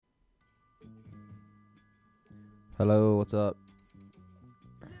Hello, what's up?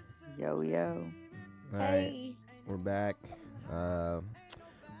 Yo, yo. All right, Hey, we're back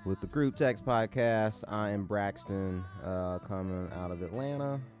with the Group Text Podcast. I am Braxton, coming out of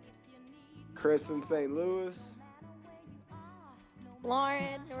Atlanta. Chris in St. Louis.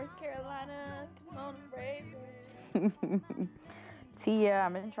 Lauren, North Carolina. Come on, Braves. Tia,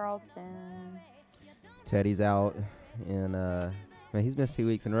 I'm in Charleston. Teddy's out, and man, he's missed 2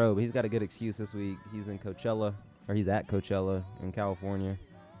 weeks in a row, but he's got a good excuse this week. He's in Coachella, or he's at Coachella in California.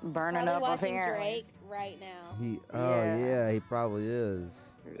 Burning Probably up watching apparently. Drake right now. Yeah, he probably is.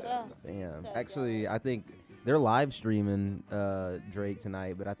 Ugh, Damn. so Actually, jealous. I think they're live streaming Drake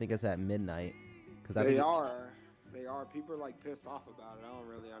tonight, but I think it's at midnight. Cause I They think are. They are. People are like pissed off about it. I don't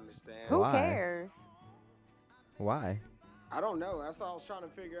really understand. Who Why? cares? Why? I don't know. That's what I was trying to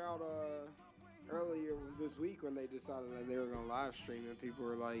figure out earlier this week when they decided that they were gonna live stream it. People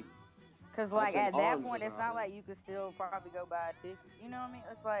were like, Because, Up like, in at that arms point, it's about not it. like you could still probably go buy a ticket. You know what I mean?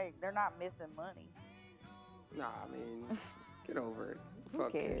 It's like they're not missing money. nah, I mean, get over it. Who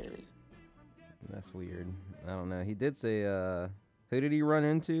Fuck cares? Kendrick. That's weird. I don't know. He did say, who did he run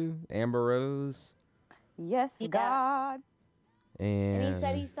into? Amber Rose. Yes, Yeah. God. And And he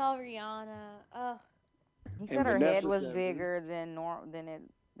said he saw Rihanna. Ugh. He And said her Vanessa head was said bigger than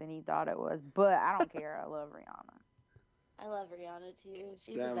he thought it was. But I don't care. I love Rihanna. I love Rihanna too.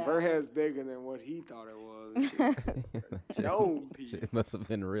 She's Damn, the her best. head's bigger than what he thought it was. Dome piece. Shit must have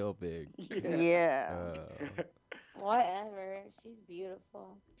been real big. Yeah. Whatever. She's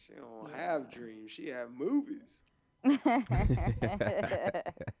beautiful. She don't have dreams. She have movies.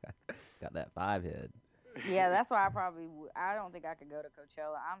 Got that 5 head. Yeah, that's why I don't think I could go to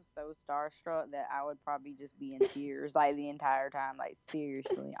Coachella. I'm so starstruck that I would probably just be in tears like the entire time. Like,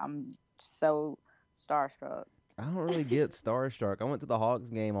 seriously, I'm so starstruck. I don't really get starstruck. I went to the Hawks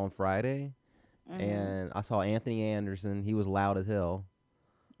game on Friday, Mhm. and I saw Anthony Anderson. He was loud as hell.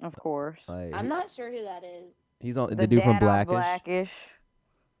 Of course. Like I'm not sure who that is. he's on the The dude from dad on Blackish. Blackish.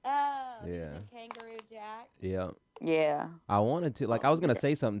 Oh, Yeah. he's in Kangaroo Jack. Yeah. Yeah. I wanted to, like, I was gonna Yeah.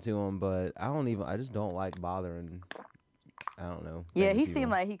 say something to him, but I just don't like bothering. I don't know. Yeah, famous he people.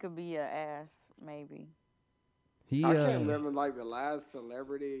 seemed like he could be an ass, maybe. He. I can't remember like the last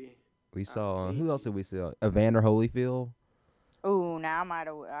celebrity. We I've saw seen. who else did we see? Evander Holyfield Ooh, now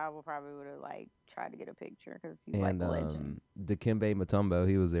I would probably would have like tried to get a picture because he's like and a legend. Dikembe Mutombo.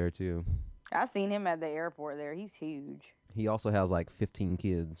 He was there too. I've seen him at the airport there. He's huge. He also has like 15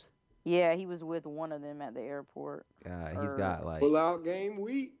 kids. Yeah, he was with one of them at the airport. He's got like Pull out game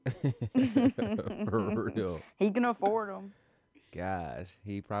week. for real. He can afford them. Gosh,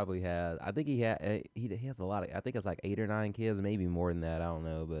 he probably has. I think he had. He has a lot of. I think it's like 8 or 9 kids, maybe more than that. I don't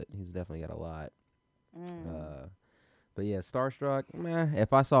know, but he's definitely got a lot. But yeah, starstruck. Meh.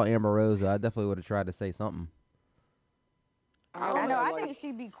 If I saw Amber Rose, I definitely would have tried to say something. I know. I like, think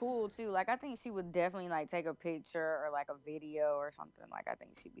she'd be cool too. Like, I think she would definitely like take a picture or like a video or something. Like, I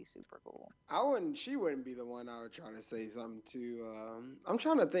think she'd be super cool. She wouldn't be the one I would try to say something to. I'm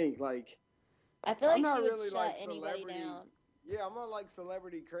trying to think. Like, I feel I'm like not she would really, shut like, anybody celebrity. down. yeah, I'm not like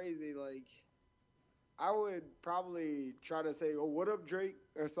celebrity crazy. Like, I would probably try to say, "Oh, what up, Drake?"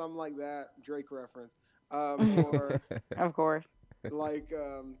 or something like that. Drake reference. Or Of course. like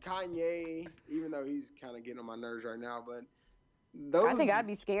Kanye, even though he's kind of getting on my nerves right now, but those. I think I'd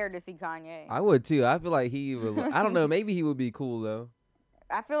be scared to see Kanye. I would too. I feel like he would. I don't know. Maybe he would be cool though.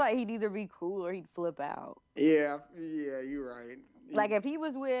 I feel like he'd either be cool or he'd flip out. Yeah, you're right. Like, if he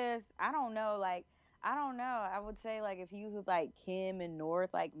was with, I don't know, like, I don't know. I would say, like, if he was with, like, Kim and North,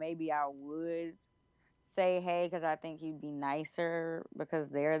 like, maybe I would say hey because I think he'd be nicer because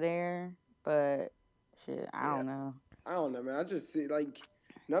they're there. But, shit, I don't know. I don't know, man. I just see like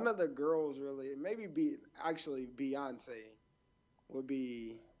none of the girls really. Maybe Beyonce would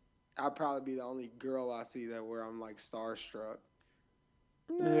be. I'd probably be the only girl I see that where I'm like starstruck.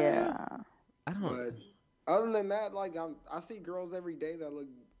 Yeah. I don't. But other than that, like I see girls every day that look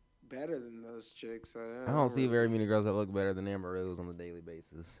better than those chicks. So, I don't see very many girls that look better than Amber Rose on a daily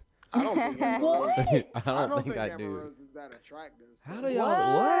basis. I don't think Amber What? Rose. I don't think I Amber do. Rose is that attractive. So. How do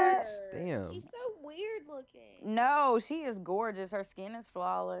y'all? What? Word. Damn. She's so weird looking. No, she is gorgeous. Her skin is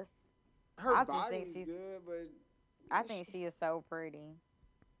flawless. Her I just think body's she's- good, but I think she is so pretty.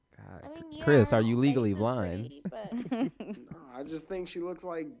 God. I mean, yeah, Chris, her are you face legally is blind? pretty, but no, I just think she looks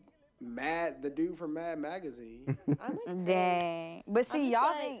like the dude from Mad Magazine. I'm with Chris. Dang. But I'm see, just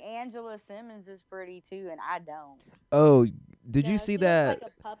y'all like- think Angela Simmons is pretty too, and I don't. Oh, did No, you she see looks that?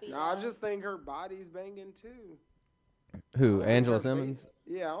 Like a puppy No, I dog. just think her body's banging too. Who? I don't think Angela her face- Simmons?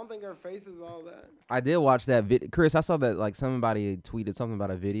 Yeah, I don't think her face is all that. I did watch that video. Chris, I saw that like somebody tweeted something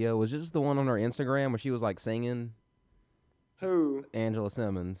about a video. Was it just the one on her Instagram where she was like singing? Who? Angela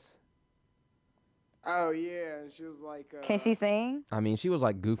Simmons. Oh yeah, and she was like, Can she sing? I mean, she was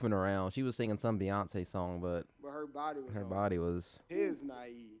like goofing around. She was singing some Beyonce song, but but her body was her on body was his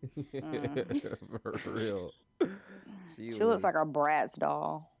naive. for real. She looks like a Bratz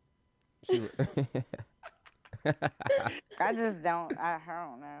doll. She I just don't. I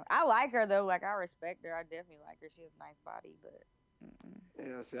don't know. I like her though. Like I respect her. I definitely like her. She has a nice body, but.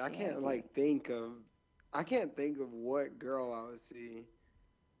 Yeah, see, I She can't ain't like think of. I can't think of what girl I would see.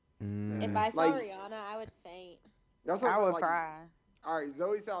 If I saw Like- Rihanna, I would faint. That's what I I'm would saying. Like, cry. all right,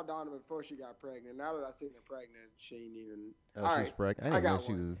 Zoe Saldana before she got pregnant. Now that I seen her pregnant, she ain't even. Oh, all she's right, pregnant. I I didn't know got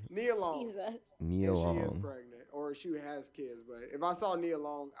she one. was Nia Long. Jesus. Nia If she is Long. pregnant or she has kids, but if I saw Nia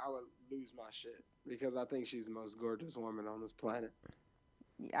Long, I would lose my shit because I think she's the most gorgeous woman on this planet.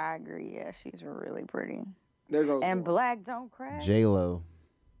 Yeah, I agree. Yeah, she's really pretty. There goes And one. black don't crack. J-Lo.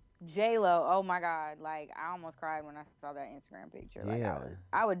 J-Lo, oh my God. Like, I almost cried when I saw that Instagram picture. Like, Yeah.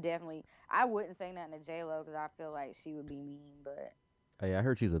 I would definitely, I wouldn't say nothing to J-Lo because I feel like she would be mean, but Oh, yeah, I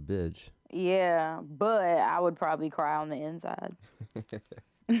heard she's a bitch. yeah, but I would probably cry on the inside.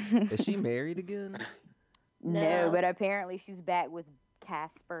 Is she married again? No, No. but apparently she's back with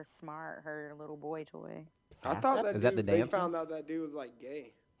Casper Smart, her little boy toy. I thought that Is dude, that the they dancer? found out that dude was like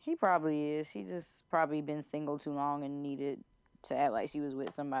gay. He probably is. She just probably been single too long and needed to act like she was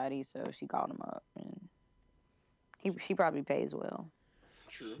with somebody, so she called him up. And she probably pays well.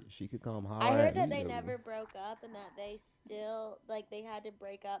 True. She could come I holler heard at that me, they though. never broke up and that they still they had to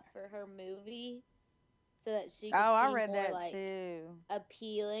break up for her movie so that she could Oh, I seem read more that too.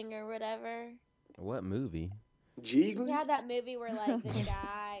 appealing or whatever. What movie? She Jiggly? had that movie where like the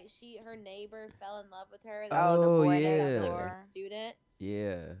guy, her neighbor fell in love with her. Oh, the boy yeah. next Like her door. student.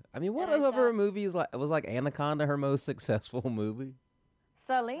 Yeah. I mean, what And I of her thought- movies was like Anaconda her most successful movie?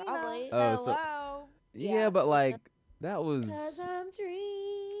 Selena. Probably. Oh, so- Hello. Yeah, Yeah, but Selena. like that was. Cause I'm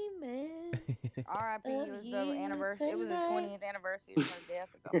dreaming. R.I.P. It was the you anniversary. It was the tonight. 20th anniversary of her death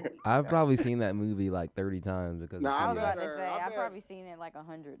a couple weeks I've ago. probably seen that movie like 30 times because Nah, I of was Tia. about to say, I I've bet- probably seen it like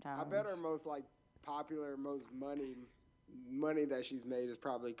 100 times. I bet her most like popular, most money that she's made has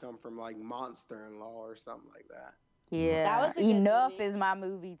probably come from like Monster in Law or something like that. Yeah. That was a good Enough movie. is my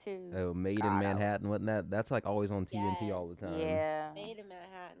movie too. Oh, Made God, in I- Manhattan, wasn't that? That's like always on TNT Yes. all the time. Yeah. Made in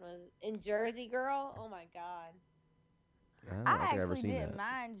Manhattan was in Jersey Girl. Oh my god. I don't know I if I've ever actually seen didn't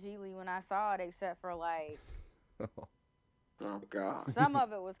mind Geely when I saw it, except for like that. Oh God. some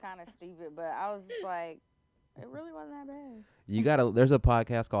of it was kind of stupid, but I was just like, it really wasn't that bad. You gotta. There's a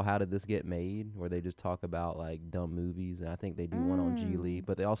podcast called "How Did This Get Made" where they just talk about like dumb movies, and I think they do one on Geely,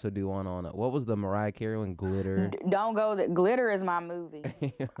 but they also do one on what was the Mariah Carey one, Glitter. Don't go. Glitter is my movie.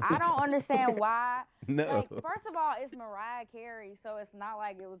 I don't understand why. No. Like, first of all, it's Mariah Carey, so it's not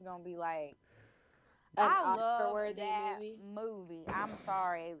like it was gonna be like. An I love Oscar-worthy that movie. I'm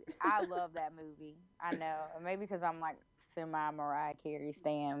sorry. I love that movie. I know. Maybe because I'm like semi Mariah Carey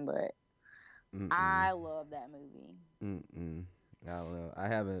stan, but Mm-mm. I love that movie. Mm-mm. I don't know. I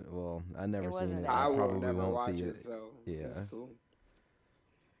haven't. Well, I never wasn't seen it. that I bad. will probably never won't watch see it, so Yeah. it's cool.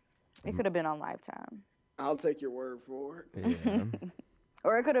 It could have been on Lifetime. I'll take your word for it. Yeah.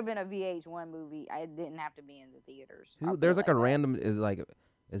 Or it could have been a VH1 movie. It didn't have to be in the theaters. I Who, feel there's like a that. random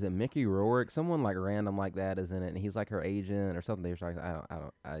is it Mickey Rourke? Someone like random like that is in it, and he's like her agent or something.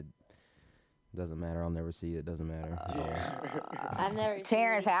 Doesn't matter. I'll never see it. Doesn't matter. I've never seen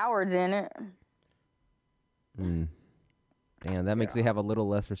Terrence it. Howard's in it. Mm. Damn, that makes me have a little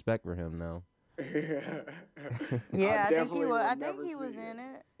less respect for him now. Yeah, I think he definitely was. will I never think he was see in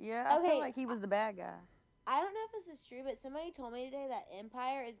it. Yeah, I Okay, feel like he was the bad guy. I don't know if this is true, but somebody told me today that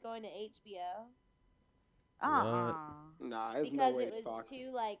Empire is going to HBO Nah, it's because no way it was Fox.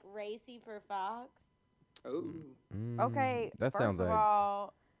 too like racy for Fox. Ooh. Okay, That first sounds of like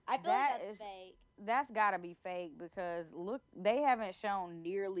all, I feel That like that's is- fake. that's got to be fake because look, they haven't shown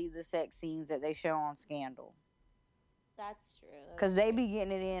nearly the sex scenes that they show on Scandal. That's true. Because they be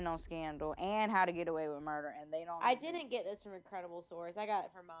getting it in on Scandal and How to Get Away with Murder, and they don't. I didn't get this from a credible source. I got it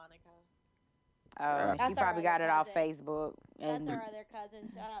from Monica. Oh, That's she our probably got other it off cousin. Facebook. That's And our other cousin.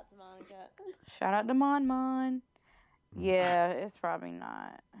 Shout out to Monica. shout out to Mon Mon. Yeah, it's probably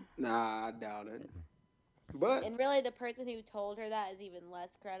not. Nah, I doubt it. But And really, the person who told her that is even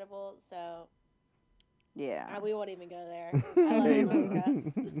less credible. So Yeah, we won't even go there. I love you,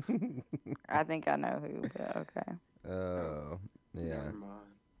 Monica. I think I know who. But okay. Oh, yeah. never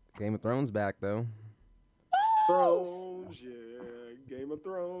mind. Game of Thrones back though. Thrones, yeah. Game of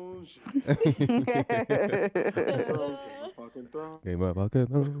Thrones. Yeah. Thrones, Game of fucking Thrones. Game of fucking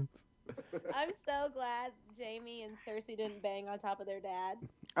Thrones. I'm so glad Jamie and Cersei didn't bang on top of their dad.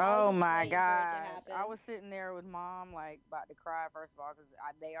 I Oh was just my waiting for it to gosh. I happen. was sitting there with mom, like, about to cry, first of all, because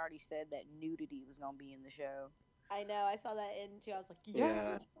they already said that nudity was going to be in the show. I know. I saw that in too. I was like, Yeah.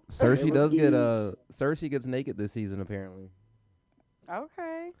 yes. It Cersei would does get be. Cersei gets naked this season apparently.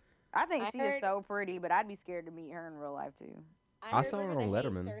 Okay. I think I she is heard. so pretty, but I'd be scared to meet her in real life, too. I I heard saw we're her gonna on hate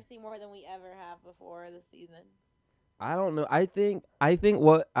Letterman. Cersei more than we ever have before this season. I don't know. I think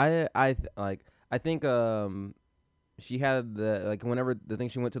what I think she had the like whenever the thing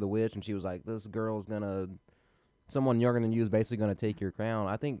she went to the witch and she was like this girl's gonna someone younger than you is basically gonna take your crown.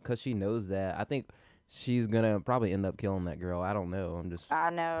 I think because she knows that. I think she's gonna probably end up killing that girl. I don't know. I'm just I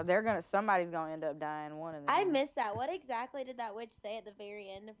know. Somebody's going to end up dying, one of them. I missed that. What exactly did that witch say at the very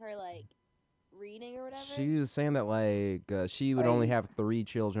end of her like reading or whatever? she was saying that like she would only have 3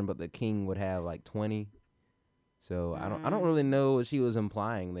 children, but the king would have like 20. So I don't really know what she was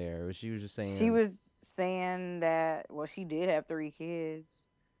implying there. She was just saying She was saying that, well, she did have 3 kids.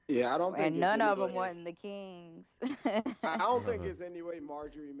 Yeah, I don't think And it's none of them any way. wasn't the kings. I don't think it's any way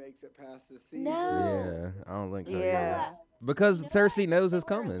Marjorie makes it past the season. No. Yeah, I don't think so. You know Yeah. what? Because You know Cersei what knows they it's were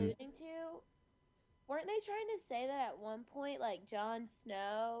coming. alluding to? Weren't they trying to say that at one point, like Jon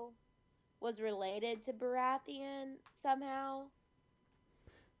Snow was related to Baratheon somehow?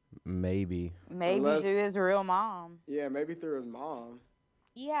 Maybe. Maybe Unless- through his real mom. Yeah, maybe through his mom.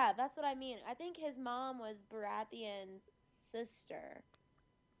 Yeah, that's what I mean. I think his mom was Baratheon's sister.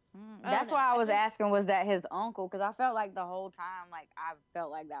 I That's don't know. why I I was think- asking, was that his uncle? Because I felt like the whole time, like, I felt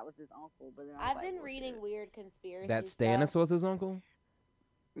like that was his uncle. But then I was I've like, been well, reading shit. weird conspiracy That stuff. Stannis was his uncle?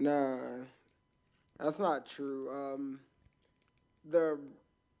 No, that's not true. The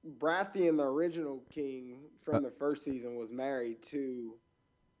Baratheon, the original king from the first season, was married to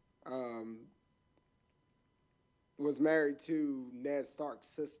Ned Stark's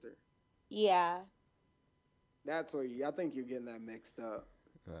sister. Yeah. That's where I think you're getting that mixed up.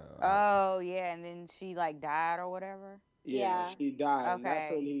 Oh, yeah. And then she, like, died or whatever? Yeah. She died. And that's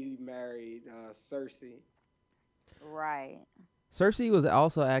when Okay. he married Cersei. Right. Cersei was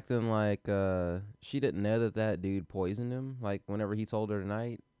also acting like she didn't know that dude poisoned him. Like whenever he told her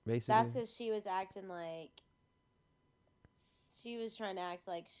tonight, basically. That's because she was acting like she was trying to act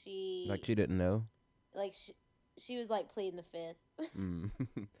like she didn't know. like she was like pleading the fifth.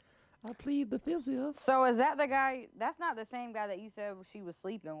 I plead the fifth. So is that the guy? That's not the same guy that you said she was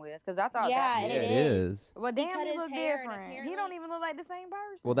sleeping with. Because I thought Yeah, that's Yeah, it it is. is. Well, He damn, cut he his look hair and different. He don't apparently- even look like the same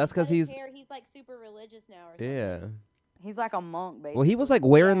person. Well, that's because Cut his he's hair, he's like super religious now or something. yeah. He's like a monk, basically. Well, he was like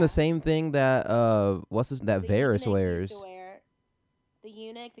wearing Yeah. the same thing that that The Varys eunuch wears. used to wear. The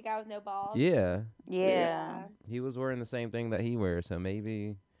eunuch, the guy with no balls. Yeah, Yeah. he was wearing the same thing that he wears. So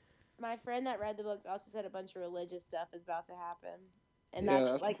maybe My friend that read the books also said a bunch of religious stuff is about to happen. And Yeah, that's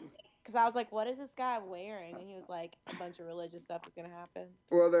that's- like, because I was like, what is this guy wearing? And he was like, a bunch of religious stuff is going to happen.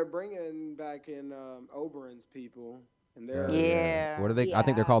 Well, they're bringing back in Oberyn's people. And they're Yeah. What are they? I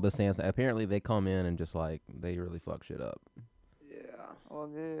think they're Yeah. called the Sansa. Apparently, they come in and just like they really fuck shit up. Yeah. Well,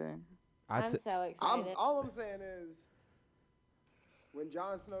 good. I'm so excited. All I'm saying is, when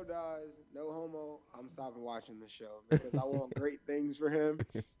Jon Snow dies, no homo, I'm stopping watching the show because I want great things for him.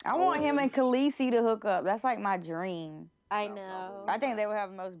 I want him and Khaleesi to hook up. That's like my dream. I No, know. probably. I think they would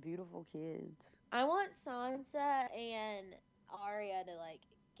have the most beautiful kids. I want Sansa and Arya to like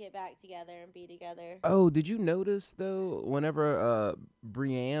get back together and be together. Oh, did you notice though? Whenever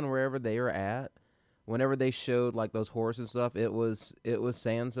Brienne, wherever they were at, whenever they showed like those horses and stuff, it was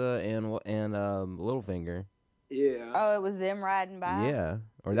Sansa and Littlefinger. Yeah. Oh, it was them riding by? Yeah,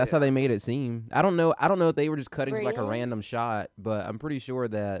 or that's how Yeah. they made it seem. I don't know if they were just cutting to, like a Really? random shot, but I'm pretty sure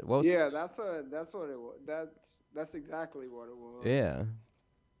that Yeah, that's what it was. That's exactly what it was. yeah.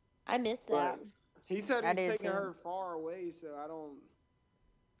 I miss that. But he said I he's did taking too. her far away, so I don't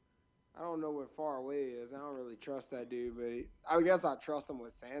know what far away is. I don't really trust that dude, but I guess I trust him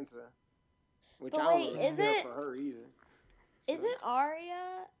with Sansa, which But I don't wait, really care isn't- for her either. So Isn't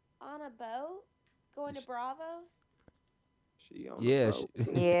Arya on a boat going to Bravos? she on Yeah, the she-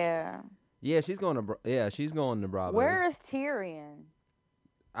 boat? Yeah. Yeah, she's going to she's going to Bravo. Where is Tyrion?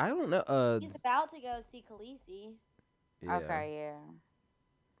 I don't know. He's about to go see Khaleesi, yeah. Okay, yeah.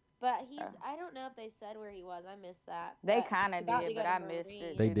 but he's. Oh. I don't know if they said where he was. I missed that. They but kind of he's about to did, go but to I missed Marine.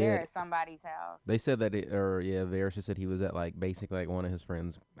 it. They dude. They're did. at somebody's house. They said that Varys just said he was at like basically like one of his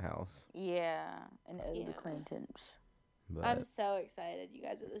friends' house. Yeah, and other Yeah. acquaintance. But I'm so excited you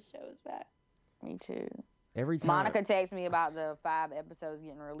guys that this show is back. Me too. every time Monica texted me about the 5 episodes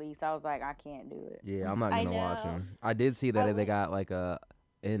getting released. I was like, I can't do it. Yeah, I'm not I gonna watch know. them. I did see that I they would- got like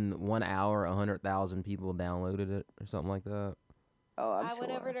in 1 hour 100,000 people downloaded it or something like that. Oh, I'm I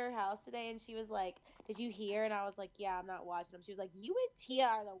went over sure. to her house today and she was like, "Did you hear?" And I was like, "Yeah, I'm not watching them." She was like, "You and Tia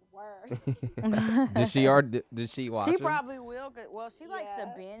are the worst." Did she She watch him? probably will. Well, she likes to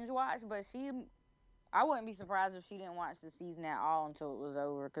Yeah. binge watch, but I wouldn't be surprised if she didn't watch the season at all until it was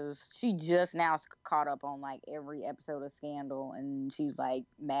over, because she just now caught up on like every episode of Scandal, and she's like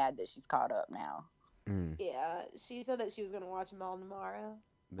mad that she's caught up now. Mm, Yeah. She said that she was gonna watch them all tomorrow.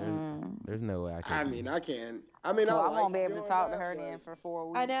 there's Mm. there's no way I I could mean, be. I can't. I mean, I Well, I like won't be able to doing talk to that, her but then for 4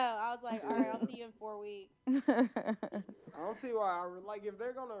 weeks. I know. I was like, "All right, I'll see you in 4 weeks." I don't see why. Like, if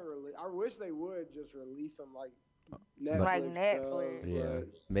they're gonna release, I wish they would just release them like Netflix Like does. Netflix. Yeah, But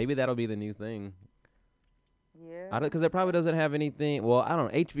maybe that'll be the new thing. Yeah. Because it probably doesn't have anything. Well, I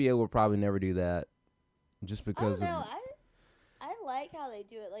don't. HBO will probably never do that, just I because don't of. know. I like how they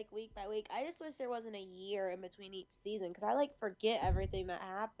do it like week by week. I just wish there wasn't a year in between each season because I like forget everything that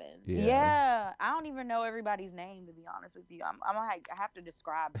happened. Yeah. I don't even know everybody's name, to be honest with you. I'm like, I have to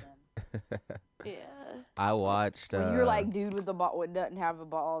describe them. Yeah. I watched. When you're like, dude with the ball, what doesn't have the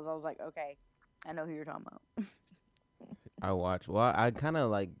balls, I was like, okay, I know who you're talking about. I watched. Well, I kind of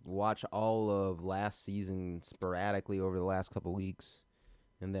like watch all of last season sporadically over the last couple weeks,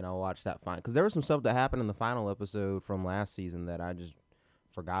 and then I'll watch that final. Because there was some stuff that happened in the final episode from last season that I just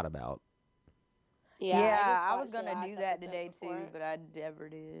forgot about. Yeah. I was watched the gonna last do that episode today before. too, but I never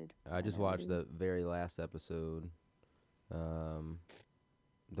did. I just never watched did. the very last episode.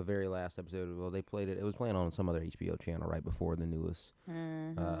 The very last episode. Well, they played it. It was playing on some other HBO channel right before the newest.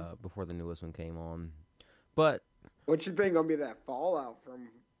 Before the newest one came on. But what you think gonna be that fallout from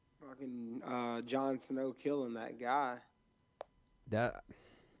fucking Jon Snow killing that guy? that.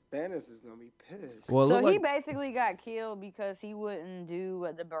 Stannis is gonna be pissed. Well, it So looked he like. basically got killed because he wouldn't do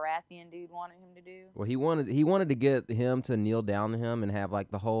what the Baratheon dude wanted him to do. Well, he wanted to get him to kneel down to him and have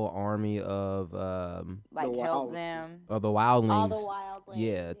like the whole army of Like The help Wildlings. them. the All wildlings. the wildlings.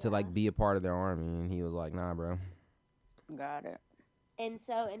 Yeah, to like be a part of their army, and he was like, "Nah, bro." Got it. And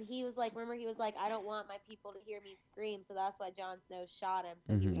he was like, remember, he was like, "I don't want my people to hear me scream," so that's why Jon Snow shot him,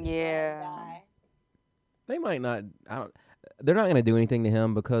 so he would just let him Yeah. die. They might not. I don't. They're not gonna do anything to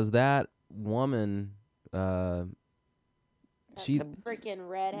him because that woman. She. The freaking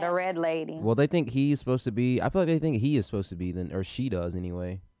redhead. The red lady. Well, they think he's supposed to be. I feel like they think he is supposed to be then, or she does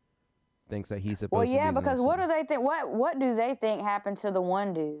anyway. Thinks that he's supposed Well, to be. yeah, the because next what one. do they think? What do they think happened to the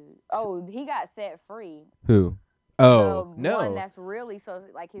one dude? Oh, he got set free. Who? Oh The one no, that's really so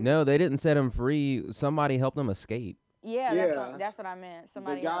like his. no, they didn't set him free. Somebody helped him escape. Yeah, Yeah. that's what I meant. The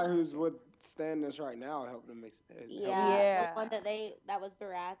Somebody. guy else. who's with Stannis right now helped him. Yeah, Yeah. the one that was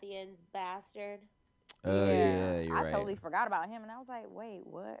Baratheon's bastard. Yeah, you're I right. totally forgot about him, and I was like, wait,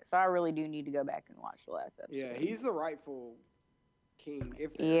 what? So I really do need to go back and watch the last episode. Yeah, he's the rightful king.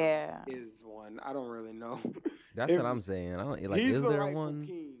 If there Yeah. is one, I don't really know. That's what I'm saying. I don't like. He's Is the there rightful one?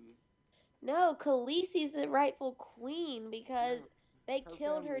 king. No, Khaleesi's the rightful queen because they Her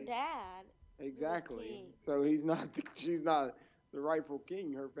killed her family. dad. Exactly. king. So she's not the rightful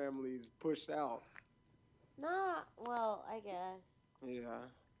king. Her family's pushed out. Not well, I guess. Yeah.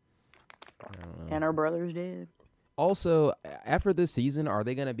 I don't know. And her brother's dead. Also, after this season, are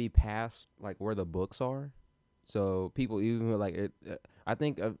they gonna be past like where the books are? So people even who, like it. I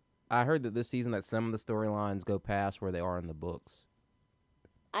think I heard that this season that some of the storylines go past where they are in the books.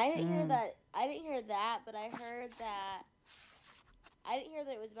 I didn't hear Mm. that. I didn't hear that, but I heard that. I didn't hear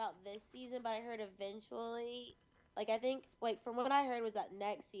that it was about this season, but I heard eventually. Like I think, like from what I heard was that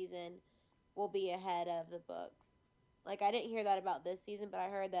next season will be ahead of the books. Like I didn't hear that about this season, but I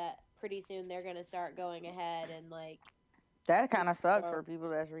heard that pretty soon they're gonna start going ahead and like. That kind of sucks Well- for people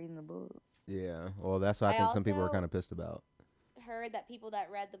that's reading the book. Yeah. Well, that's what I I think some people are also- kind of pissed about. Heard that people that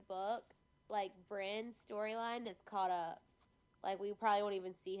read the book, like Bryn's storyline, is caught up. Like we probably won't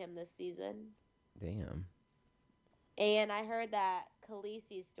even see him this season. Damn. And I heard that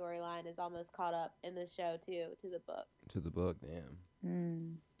Khaleesi's storyline is almost caught up in the show too, to the book. To the book. Damn.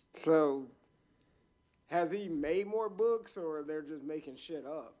 Mm. So, has he made more books, or they're just making shit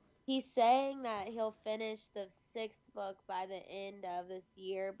up? He's saying that he'll finish the 6th book by the end of this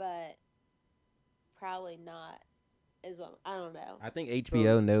year, but probably not. Is what I don't know. I think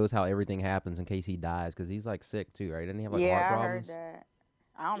HBO knows how everything happens in case he dies because he's like sick too, right? Doesn't he have like Yeah, heart I problems? heard that.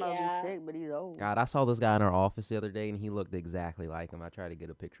 I don't know if Yeah. he's sick, but he's old. God, I saw this guy in our office the other day and he looked exactly like him. I tried to get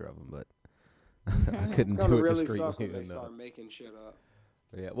a picture of him, but I It's couldn't gonna do it really suck discreetly when they enough. start making shit up.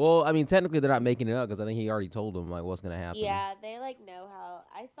 Yeah. Well, I mean, technically they're not making it up because I think he already told them like what's gonna happen. Yeah, they like know how.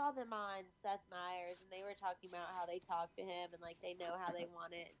 I saw them on Seth Meyers, and they were talking about how they talk to him, and like they know how they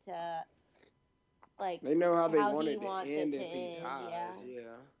want it to, like They know how they How want he it to wants it end to if he end, dies. yeah.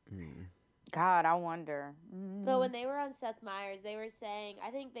 Yeah. Mm. God, I wonder. But when they were on Seth Meyers, they were saying,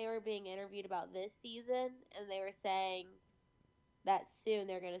 I think they were being interviewed about this season, and they were saying that soon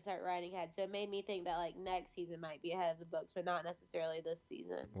they're going to start writing ahead. So it made me think that like next season might be ahead of the books, but not necessarily this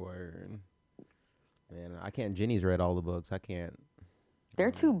season. Word. Man, I can't. Jenny's read all the books. I can't.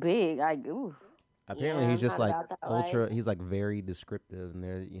 They're too big. Ooh. Apparently, Yeah, he's I'm just not like about that ultra. life. He's like very descriptive, and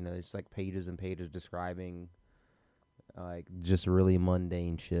there, it's like pages and pages describing like just really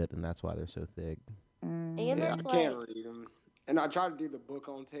mundane shit, and that's why they're so thick. And Yeah, I there's can't like, read them. And I try to do the book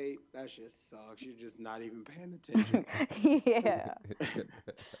on tape. That shit sucks. You're just not even paying attention. Yeah,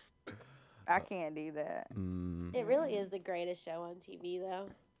 I can't do that. it really is the greatest show on TV, though.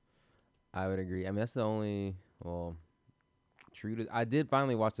 I would agree. I mean, that's the only I did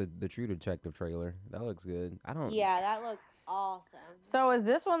finally watch the True Detective trailer. That looks good. I don't. Yeah, that looks awesome. So is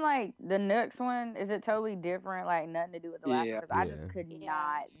this one like the next one? Is it totally different? Like nothing to do with the last one? Yeah. Because I just Yeah. could Yeah.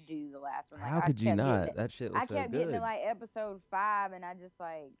 not do the last one. Like How I could you kept getting not? it. That shit was I so kept getting to good. like episode 5, and I just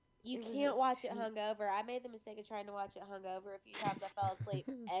like You it was can't just watch it too- hungover. I made the mistake of trying to watch it hungover a few times. I fell asleep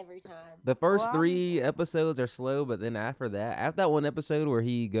every time. The first Well, 3 episodes are slow, but then after that one episode where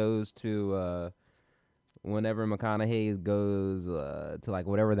he goes to whenever McConaughey goes to like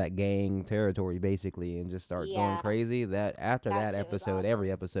whatever that gang territory basically and just starts going Yeah, crazy, that after that that shit was episode, every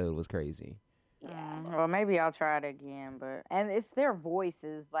awesome. episode was crazy. Yeah. well, maybe I'll try it again. But and it's their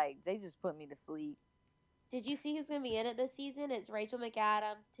voices. Like they just put me to sleep. Did you see who's going to be in it this season? It's Rachel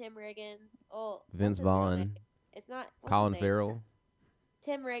McAdams, Tim Riggins. Oh, Vince what's his real name? Vaughn, It's not. What's Colin his name? Farrell.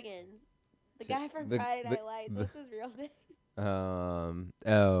 Tim Riggins, the Ti- guy from the- Friday the- Night Lights. the- What's his real name?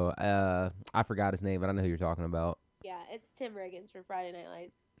 I forgot his name, but I know who you're talking about. Yeah, it's Tim Riggins from Friday Night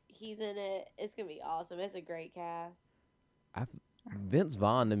Lights. He's in it. It's gonna be awesome. It's a great cast. Vince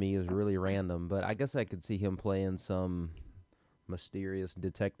Vaughn to me is really random, but I guess I could see him playing some mysterious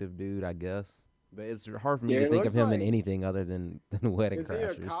detective dude, I guess. But it's hard for me Yeah, to it think of looks him in like- anything other than Wedding Is he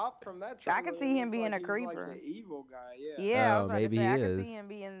Crashers. a cop from that I trailer? could It see him looks being like a he's creeper. like the evil guy. Yeah. Yeah, I Oh, was about maybe to say he I could is. see him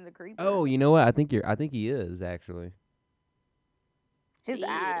being the creeper. Oh, you know what? I think he is actually. His Jeez.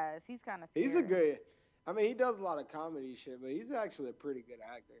 eyes. He's kind of. He's a good. I mean, he does a lot of comedy shit, but he's actually a pretty good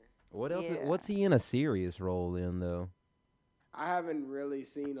actor. What else? Yeah. What's he in a serious role in though? I haven't really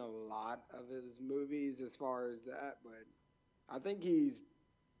seen a lot of his movies as far as that, but I think he's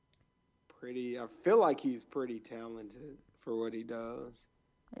pretty. I feel like he's pretty talented for what he does.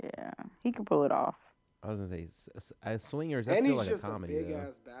 Yeah, he can pull it off. I was gonna say Swingers. That's And still he's like just a comedy big though.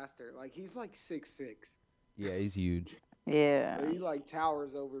 ass bastard. Like he's like 6'6". Yeah, he's huge. Yeah. So he like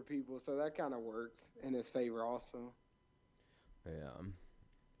towers over people, so that kind of works in his favor also. Yeah.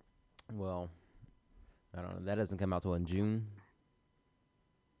 Well, I don't know. That doesn't come out till in June.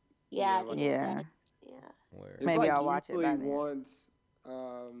 Yeah, I Yeah, think Yeah. it said. Yeah. Where It's Maybe like I'll watch it usually by then. once,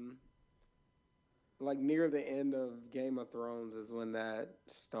 like near the end of Game of Thrones is when that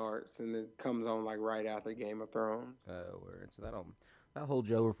starts, and it comes on like right after Game of Thrones. word. So that'll hold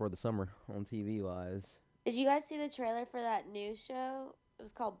you over for the summer on TV wise. Did you guys see the trailer for that new show? It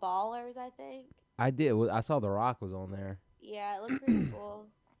was called Ballers, I think. I did. I saw The Rock was on there. Yeah, it looked pretty cool.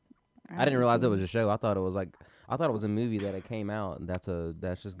 I didn't realize it was a show. I thought it was a movie that it came out, and that's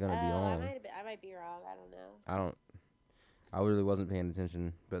just gonna be I on. might be wrong. I don't know. I really wasn't paying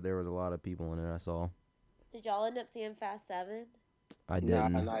attention, but there was a lot of people in it. I saw. Did y'all end up seeing Fast 7? I Nah,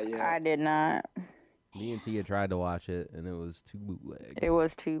 didn't. not yet. I did not. Me and Tia tried to watch it, and it was too bootleg. It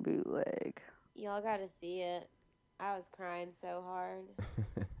was too bootleg. Y'all got to see it. I was crying so hard.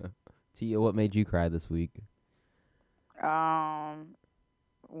 Tia, what made you cry this week?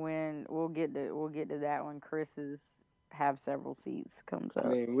 When we'll get to that when Chris's have several seats comes I up.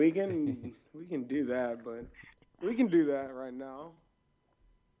 mean, we can do that, but we can do that right now.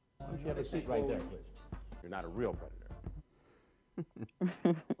 You should have a seat right there, please. You're not a real predator.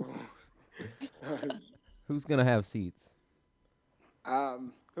 Who's gonna have seats?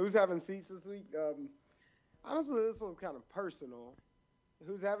 Who's having seats this week? Honestly, this one's kind of personal.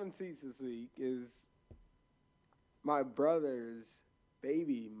 Who's having seats this week is my brother's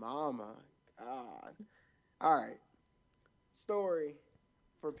baby mama. God. All right. Story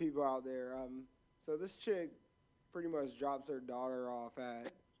for people out there. So this chick pretty much drops her daughter off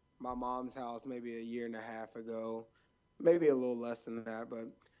at my mom's house maybe a year and a half ago, maybe a little less than that, but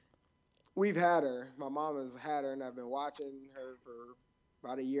we've had her. My mom has had her, and I've been watching her for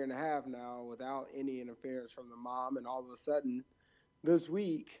about a year and a half now without any interference from the mom. And all of a sudden, this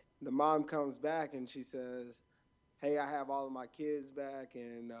week, the mom comes back and she says, "Hey, I have all of my kids back,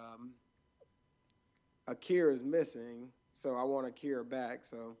 and Akira is missing, so I want Akira back."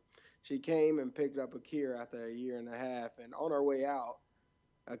 So she came and picked up Akira after a year and a half, and on her way out,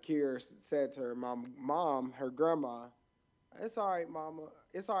 Akira said to her mom, her grandma, "It's all right, mama.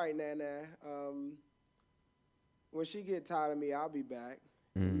 It's all right, Nana. When she get tired of me, I'll be back."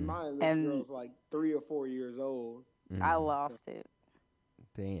 And Mm. mind, this And girl's like 3 or 4 years old. I Mm. lost it.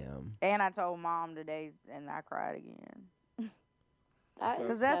 Damn. And I told mom today, and I cried again. That So is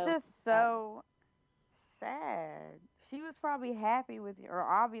Because that's so just sad. so sad. She was probably happy with you, or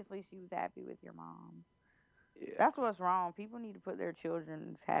obviously she was happy with your mom. yeah, That's what's wrong. People need to put their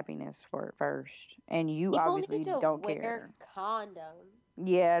children's happiness first, and you People obviously need to don't wear care. condoms.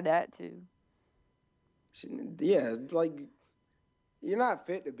 Yeah, that too. yeah, like you're not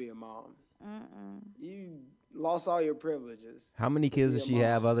fit to be a mom. Mm-mm. You lost all your privileges How many to kids be does a she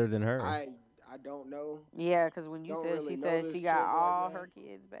have mom. other than her? I don't know. Yeah, because when you Don't said really she know said this she got chick like all that. her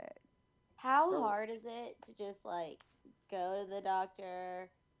kids back. How Don't. hard is it to just like go to the doctor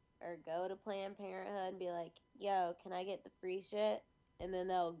or go to Planned Parenthood and be like, yo, can I get the free shit? And then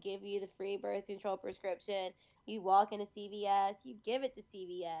they'll give you the free birth control prescription. You walk into CVS, you give it to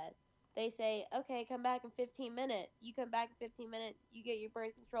CVS. They say, okay, come back in 15 minutes. You come back in 15 minutes, you get your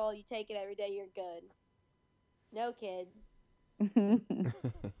birth control, you take it every day, you're good. No kids.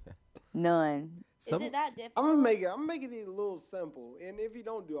 None. Is Some it that I'm gonna difficult? make it. I'm making it a little simple. And if you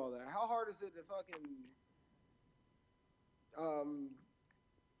don't do all that, how hard is it to fucking um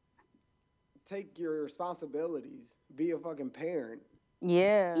take your responsibilities, be a fucking parent?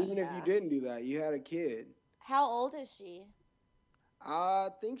 Yeah. Even if you Yeah. didn't do that, you had a kid. How old is she? I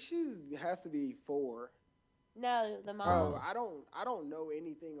think she's has to be 4. No, the Oh, mom. I don't know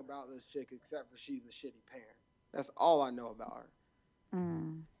anything about this chick except for she's a shitty parent. That's all I know about her.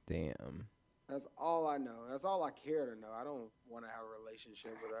 Mm. damn. That's all I know. That's all I care to know. I don't want to have a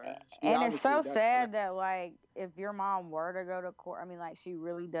relationship with her. She And it's obviously so doesn't. sad that like if your mom were to go to court, I mean like she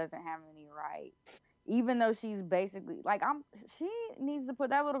really doesn't have any right. Even though she's basically like she needs to put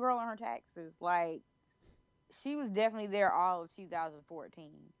that little girl on her taxes. Like she was definitely there all of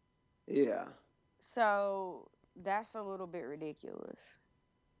 2014. Yeah. So that's a little bit ridiculous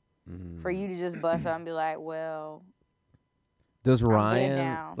for Mm. you to just bust out and be like, "Well, Does I'm good Ryan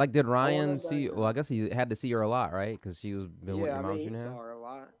now." like? Did I want her Ryan back see? Well, I now. guess he had to see her a lot, right? Because she was been with Yeah, your I mom mean, he 2.5. saw her a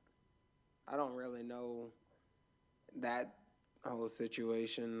lot. I don't really know that whole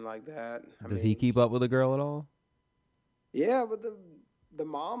situation like that. I Does he mean, keep up with the girl at all? yeah, but the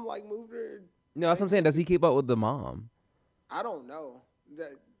mom like moved her. No, that's what They I'm saying. moved. Does he keep up with the mom? I don't know.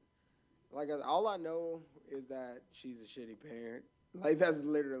 That like all I know is that she's a shitty parent. Like that's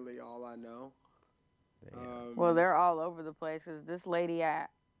literally all I know. Damn. Well, they're all over the place because this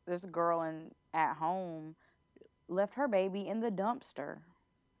girl at home left her baby in the dumpster.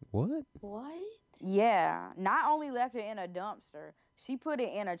 What? What? Yeah, not only left it in a dumpster, she put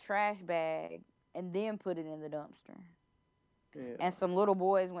it in a trash bag and then put it in the dumpster. Yeah. And some little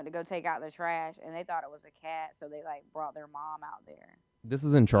boys went to go take out the trash and they thought it was a cat, so they like brought their mom out there. This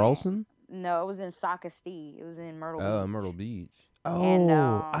is in Charleston? No, it was in Socastee. It was in Myrtle Oh, Beach. Myrtle Beach. And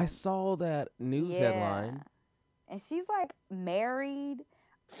Oh, I saw that news yeah. headline. And she's like married.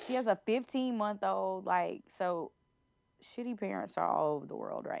 She has a 15-month-old. Like, so shitty parents are all over the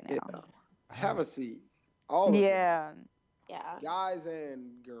world right now. Yeah. Have a seat. All of Yeah. Yeah. it. Guys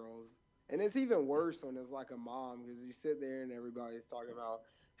and girls. And it's even worse when it's like a mom because you sit there and everybody's talking about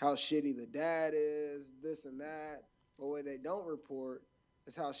how shitty the dad is, this and that. But what they don't report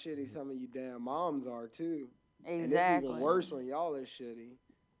is how shitty some of you damn moms are too. And it's even Exactly. worse when y'all are shitty.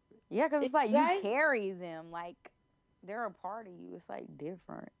 Yeah, because Did it's like you you guys carry them. Like, they're a part of you. It's like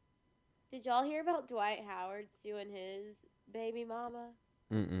different. did y'all hear about Dwight Howard suing his baby mama?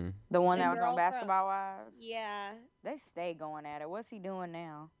 Mm-mm. The one The that was on girl from Basketball Wives, yeah. they stay going at it. What's he doing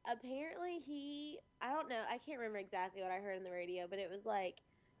now? Apparently I don't know, I can't remember exactly what I heard on the radio, but it was like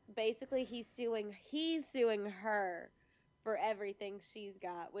basically he's suing her for everything she's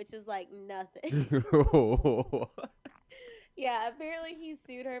got, which is like nothing. Yeah, apparently he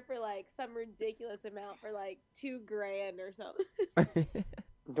sued her for like some ridiculous amount for like $2,000 or something.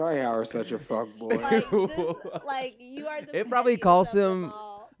 Dwight Howard's such a fuck boy. Like just like you are the It probably pettiest costs of them him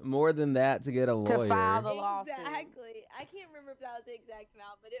all. more than that to get a To file lawyer. the lawsuit. Exactly. I can't remember if that was the exact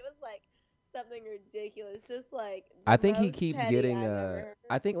amount, but it was like something ridiculous. Just like I the think he most keeps petty getting I've ever heard.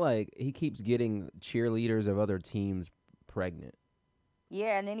 I think like he keeps getting cheerleaders of other teams pregnant.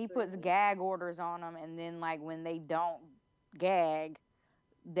 Yeah, and then he puts Really. gag orders on them, and then like when they don't gag,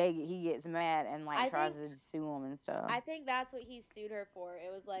 he gets mad and like I tries think to sue them and stuff. I think that's what he sued her for. It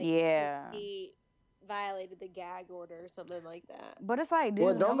was like Yeah. because he violated the gag order or something like that. But it's like,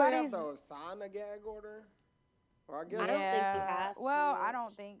 Well, dude, don't they nobody's. have to sign a gag order? Or I guess I don't think you Yeah. have Well, to. I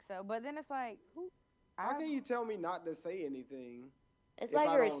don't think so. But then it's like, how can you tell me not to say anything It's if like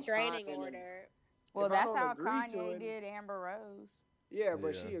I a don't restraining sign it. order. Well, If I that's don't how agree to Kanye it, did Amber Rose. yeah,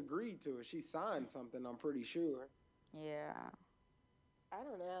 but Yeah. she agreed to it. She signed something. I'm pretty sure. Yeah. I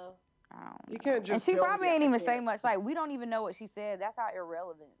don't know. I don't You know. can't And just she tell probably me ain't I even say can't. much. Like, we don't even know what she said. That's how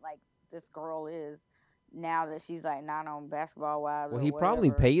irrelevant, like, this girl is now that she's, like, not on Basketball Wives Well, or he probably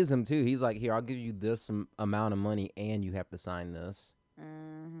whatever. pays him too. He's like, here, I'll give you this amount of money, and you have to sign this.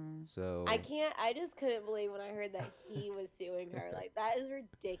 Mm-hmm. So I just couldn't believe when I heard that he was suing her. Like, that is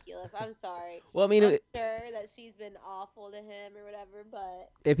ridiculous. I'm sorry. Well, I mean, I'm sure that she's been awful to him or whatever, but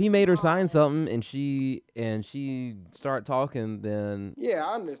if he made her sign on. something and she start talking, then Yeah,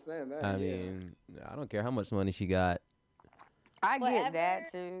 I understand that. I yeah. mean, I don't care how much money she got. I get Whatever.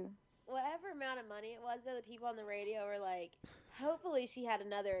 that, too. Whatever amount of money it was, though, the people on the radio were like, hopefully she had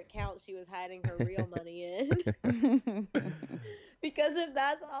another account she was hiding her real money in. Because if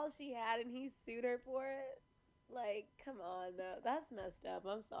that's all she had and he sued her for it, like, come on, though. That's messed up.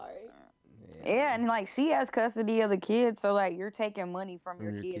 I'm sorry. Yeah, and, like, she has custody of the kid, so, like, you're taking money from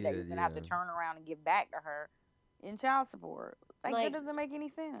your Your kid that you're kid, going to have to yeah. turn around and give back to her in child support. Like, Like- that doesn't make any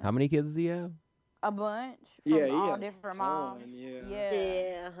sense. How many kids does he have? A bunch from Yeah, he all has a different ton, moms. yeah.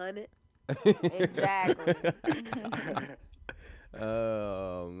 Yeah, 100. Exactly.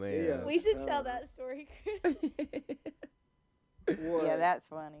 Oh man. Yeah. We should tell that story, Chris. What? Yeah, that's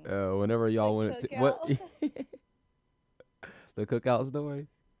funny. Whenever y'all The went to what cookout. the cookout story.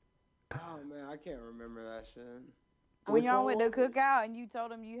 Oh man, I can't remember that shit. When Which y'all one went to was it? cookout and you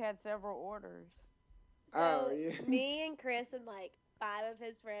told him you had several orders. So, Oh, yeah. me and Chris and, like, 5 of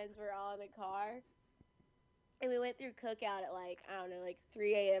his friends were all in a car. And we went through cookout at, like, I don't know, like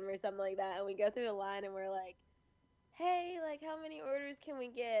 3 a.m. or something like that. And we go through the line and we're like, hey, like, how many orders can we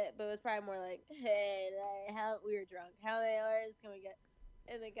get? But it was probably more like, hey, like, we were drunk. How many orders can we get?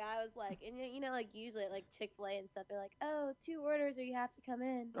 And the guy was like, and you know, like, usually at, like, Chick-fil-A and stuff, they're like, oh, 2 orders or you have to come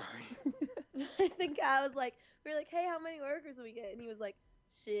in. The guy was like, we were like, hey, how many orders will we get? And he was like,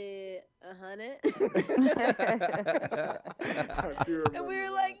 shit, 100. I do And we were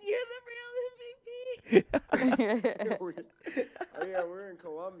remember like, you're the real MVP. that. Oh yeah, we're in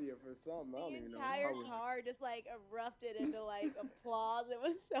Colombia for something. I don't The even entire know. car just, like, erupted into, like, applause. It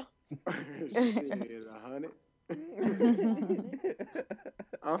was so Shit, 100.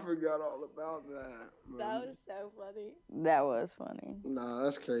 I forgot all about that. that was so funny. That was funny. Nah,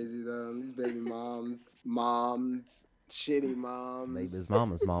 that's crazy though. These baby moms, shitty moms. Baby's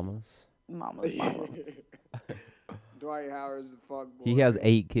mamas. Mama's mama. Dwight Howard's a fuckboy. He has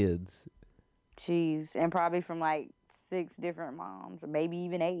 8 kids. Jeez. And probably from like 6 different moms, or maybe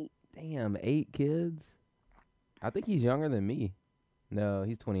even 8. Damn, 8 kids. I think he's younger than me. No,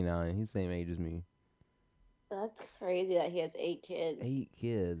 he's 29. He's the same age as me. That's crazy that he has 8 kids. 8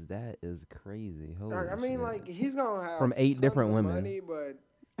 kids. That is crazy. Holy I mean, shit. like he's gonna have From 8 tons different of women. money, but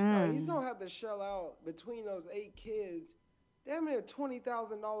he's gonna have to shell out between those 8 kids, damn near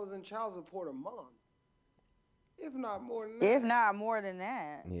 $20,000 in child support a month, if not more than that. If not more than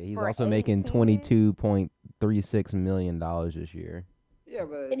that. Yeah, he's For also 8 making kids? $22.36 million this year. Yeah,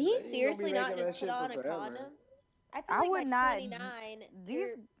 but Can he you gonna be seriously not making that just put shit for on a forever. condom? I feel I like would by not- 29, These you're,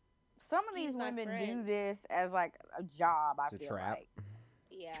 some of these excuse my women do French. this as like a job. I To feel trap. like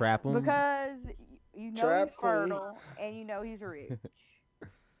yeah. Trap him. because you know Trap he's queen. fertile and you know he's rich.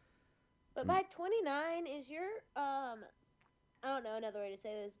 But by 29, is your, I don't know another way to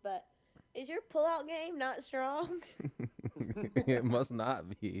say this, but is your pullout game not strong? It must not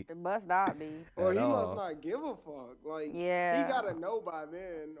be. It must not be. Or At he must all. not give a fuck. Like Yeah. he gotta know by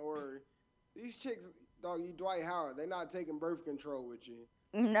then. Or these chicks, dog, you Dwight Howard, they not taking birth control with you.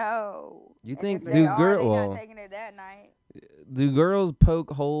 No. You And think if they do are, girl they well, not taking it that night. do girls poke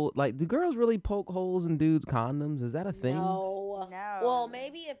hole like do girls really poke holes in dudes' condoms? Is that a thing? No. No. Well,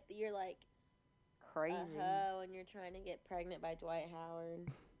 maybe if you're like Crazy. a hoe and you're trying to get pregnant by Dwight Howard.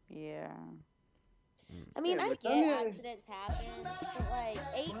 Yeah. I mean, Yeah, I but get then- accidents happen, but like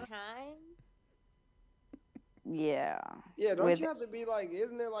 8 times? Yeah. Yeah, don't With- you have to be like?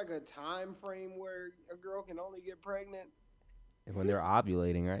 Isn't there like a time frame where a girl can only get pregnant? When they're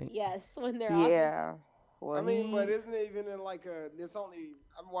ovulating, right? Yes, when they're off. Yeah. Well, I mean, but he- isn't it even in like a? It's only.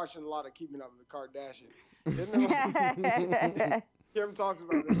 I'm watching a lot of Keeping Up with the Kardashians. Isn't it like, Kim talks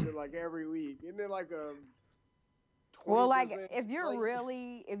about this shit like every week. Isn't it like a? 20%, well, like if you're like-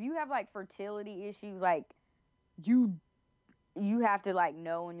 really, if you have like fertility issues, like you have to like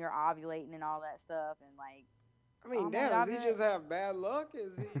know when you're ovulating and all that stuff, and like, I mean, oh my damn, God, does he man. just have bad luck?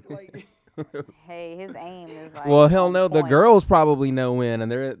 Is he like? hey, his aim is like. Well, hell on no. The point. girls probably know when,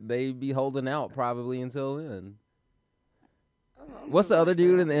 and they be holding out probably until then. What's the other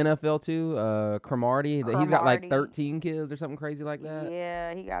dude in the NFL too? Cromartie. He's got like Cromartie. 13 kids or something crazy like that.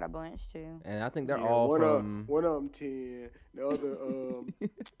 Yeah, he got a bunch too. And I think they're Yeah, all one from. one of them 10, the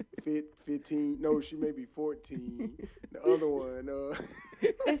other 15. No, she may be 14. The other one, Well,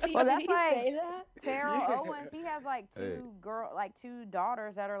 Did that's he like- say that? Terrell Yeah. Owens, he has like two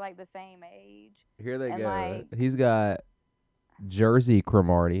daughters that are like the same age. Here they And, go. like- He's got Jersey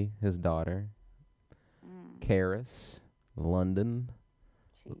Cromartie, his daughter, Mm, Karis, London,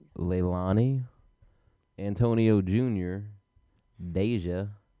 jeez. Leilani, Antonio Jr., Deja,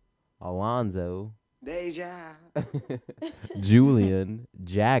 Alonzo, Deja. Julian,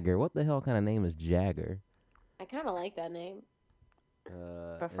 Jagger. What the hell kind of name is Jagger? I kind of like that name.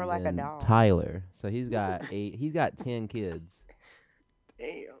 But for and like a then dog. Tyler. So he's got 8. He's got 10 kids.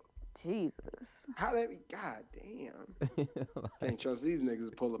 Damn. Jesus. How that be? God damn. Can't trust these niggas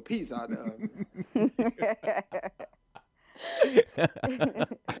to pull a piece out of them.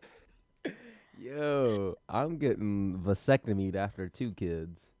 Yo, I'm getting vasectomied after 2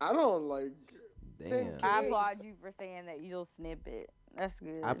 kids. I don't like. Damn. I applaud you for saying that you'll snip it. That's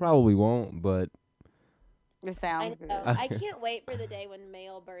good. I probably won't, but It I sounds good. know. I can't wait for the day when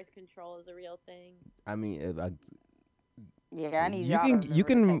male birth control is a real thing. I mean, Yeah, I need you y'all can to you remember to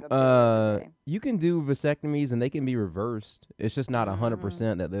can take a pill every day. you can do vasectomies and they can be reversed. It's just not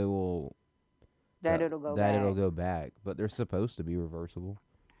 100% that they will That it'll go that back. it'll go back, but they're supposed to be reversible.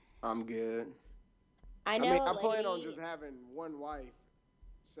 I'm good. I know. mean, a I plan on lady- just having one wife,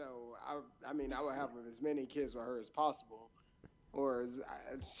 so I mean, I would have as many kids with her as possible, or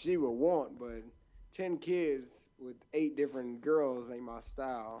as she would want. But 10 kids with 8 different girls ain't my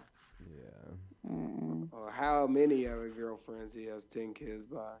style. Yeah, Mm-mm. Or how many other girlfriends he has 10 kids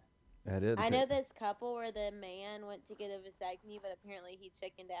by. that is. I know this couple where the man went to get a vasectomy, but apparently he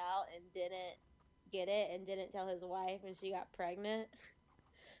chickened out and didn't get it and didn't tell his wife, and she got pregnant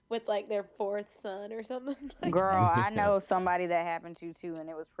with like their 4th son or something. Like Girl, that. I know somebody that happened to too, and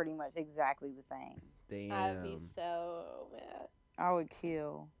it was pretty much exactly the same. Damn. I'd be so mad. I would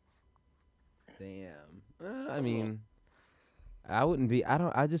kill. Damn. I mean, I wouldn't be. I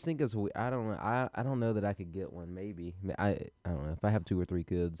don't. I just think it's. I don't know. I don't know that I could get one. Maybe. I don't know. If I have 2 or 3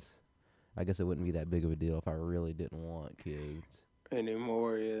 kids, I guess it wouldn't be that big of a deal if I really didn't want kids.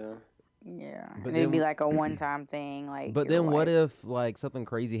 Anymore, yeah. Yeah, But and it'd be then- like a one-time thing. Like, But your then what wife- if like something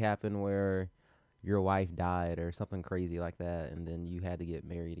crazy happened where your wife died or something crazy like that, and then you had to get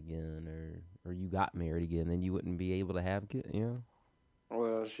married again, or you got married again, then you wouldn't be able to have kids. You know.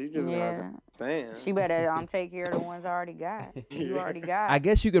 Well, she just got Yeah, to stand. she better take care of the ones I already got. You already got. I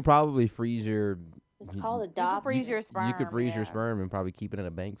guess you could probably freeze your. It's You- called You can adoption. freeze your sperm. You could freeze your yeah. sperm and probably keep it in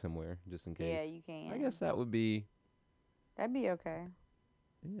a bank somewhere just in case. Yeah, you can. I guess that would be. That'd be okay.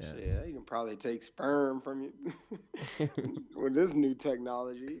 Yeah. Yeah, you can probably take sperm from you. With this new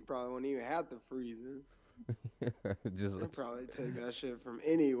technology, you probably won't even have to freeze it. Just. You probably take that shit from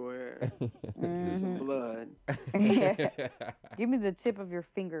anywhere. Mhm. Some blood. Yeah. Give me the tip of your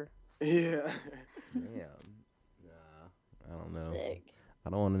finger. Yeah. Damn. Nah, I don't know. Sick.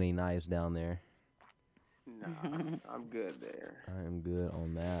 I don't want any knives down there. Nah, I'm good there. I am good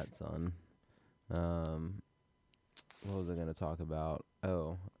on that, son. What was I gonna talk about?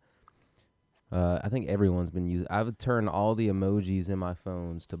 Oh, I think everyone's been using. I've turned all the emojis in my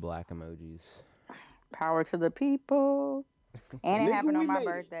phones to black emojis. Power to the people. And it Nigga, happened we on my made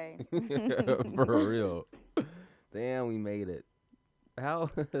birthday. For real. Damn, we made it. How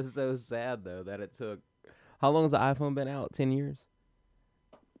it's so sad though that it took. How long has the iPhone been out? 10 years.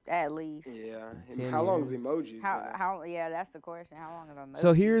 At least. Yeah. And 10 how long is years. emojis? How? Yeah, that's the question. How long have I?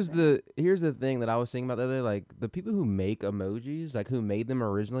 So here's the thing that I was thinking about the other day. Like the people who make emojis, like who made them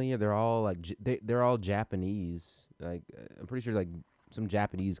originally, they're all like they're all Japanese. Like I'm pretty sure like some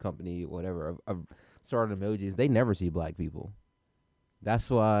Japanese company, whatever, of started emojis. They never see black people. That's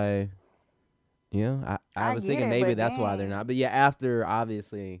why. Yeah, I I was get thinking it, maybe but that's why they're dang. not. But yeah, after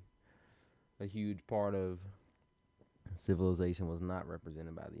obviously, a huge part of civilization was not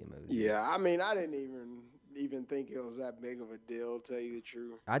represented by the emojis. Yeah, I mean, I didn't even think it was that big of a deal, to tell you the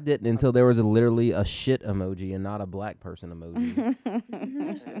truth. I didn't until there was literally a shit emoji and not a black person emoji.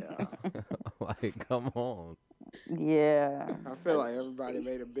 Yeah. Like, come on. Yeah. I feel like everybody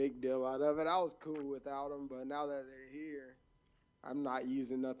made a big deal out of it. I was cool without them, but now that they're here, I'm not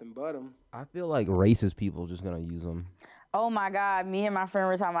using nothing but them. I feel like racist people just gonna use them. Oh my God, me and my friend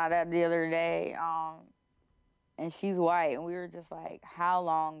were talking about that the other day. And she's white, and we were just like, how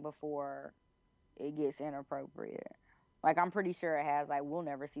long before it gets inappropriate? Like, I'm pretty sure it has. Like, we'll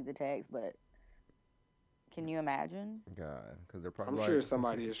never see the text, but can you imagine? God, because they're I'm probably. sure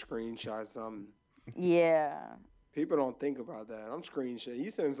somebody has screenshot something. Yeah. People don't think about that. I'm screenshot.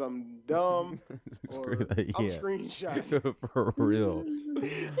 You send something dumb, or I'm Yeah. screenshotting. For real.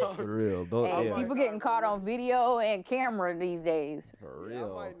 For real. Don't, Hey, yeah. people getting caught on video and camera these days. For Yeah, I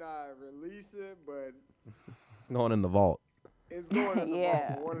real. might not release it, but It's going in the vault. it's going in the vault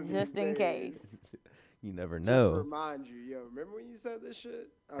Yeah, for one of just these in days. case. You never Just to know. remind you, yo, remember when you said this shit?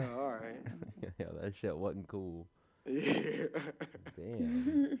 Oh, all right. Yeah, that shit wasn't cool. Yeah.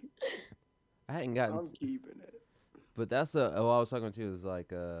 Damn. I hadn't gotten. I'm keeping it. But that's what I was talking to is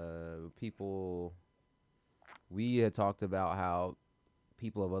like people. We had talked about how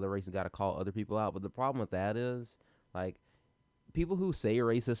people of other races got to call other people out, but the problem with that is like people who say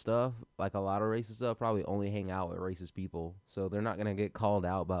racist stuff, like a lot of racist stuff, probably only hang out with racist people, so they're not gonna get called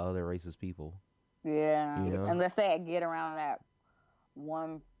out by other racist people. Yeah, You know? unless they get around that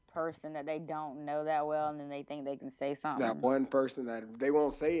one person that they don't know that well, and then they think they can say something. That one person that they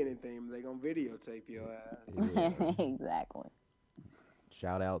won't say anything, but they gonna videotape your ass. Yeah. Exactly.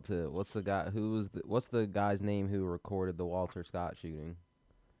 Shout out to what's the guy's name who recorded the Walter Scott shooting?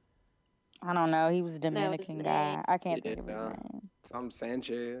 I don't know. He was a Dominican his guy. name. I can't think of his Yeah. name. Some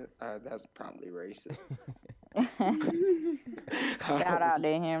Sanchez. That's probably racist. Shout out to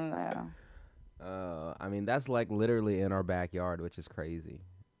him though. I mean that's like literally in our backyard, which is crazy.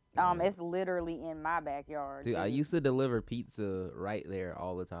 It's literally in my backyard. Dude, I too. used to deliver pizza right there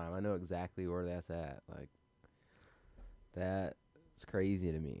all the time. I know exactly where that's at. Like, that's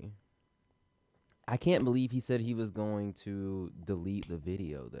crazy to me. I can't believe he said he was going to delete the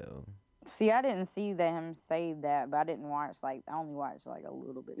video, though. See, I didn't see him say that, but I didn't watch I only watched like a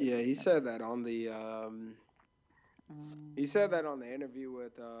little bit. Yeah, he said that on the he said that on the interview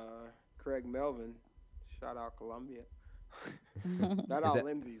with Craig Melvin. Shout out Columbia. Shout out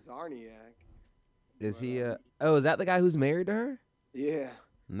Lindsay Zarniak. Is But, he? Is that the guy who's married to her? Yeah,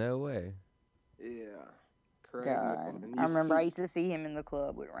 No way. yeah. Craig God, Melvin. I remember I used to see him in the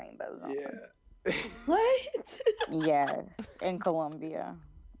club with rainbows on. Yeah. What? Yes, in Colombia,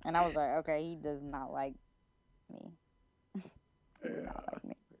 and I was like, okay, he does not like me. He does not like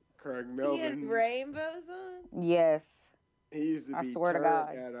me. Craig He had Melvin. rainbows on? Yes. He used to I be swear to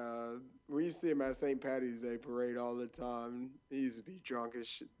turned God. at we used to see him at St. Patty's Day parade all the time. He used to be drunk as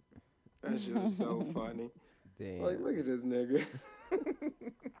shit. That shit was so funny. Damn. Like, look at this nigga.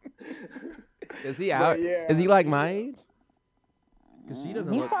 Is he But out? yeah, Is he like my age? Because she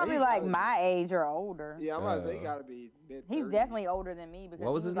doesn't He's look. probably he like gotta my age or older. Yeah, I'm about to say he gotta be mid. He's definitely older than me because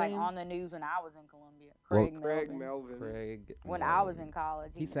What was he was his like name? on the news when I was in Columbia. Well, Craig Craig Melvin. Melvin. Craig. When I was in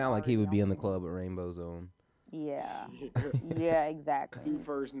college. He was sounded like he would already be on in the club with rainbows on. Yeah. Yeah, exactly. Two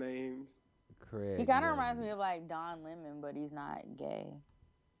first names. Craig. He kind of reminds me of like Don Lemon, but he's not gay.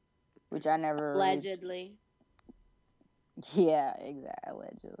 Which I never. Allegedly. Yeah, exactly.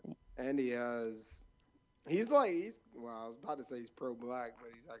 Allegedly. And he's well, I was about to say he's pro-black, but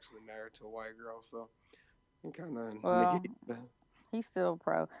he's actually married to a white girl, so he kind of Well, negates that. He's still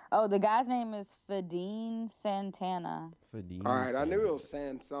pro. Oh, the guy's name is Fadine Santana. Fadine All right, I knew Santana. it was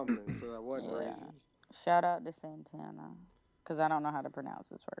saying something, so that wasn't Yeah. racist. Shout out to Santana. Because I don't know how to pronounce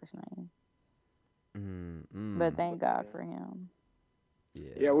his first name. But thank God for him.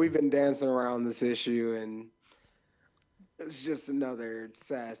 Yeah, we've been dancing around this issue, and it's just another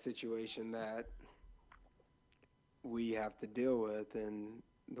sad situation that we have to deal with, and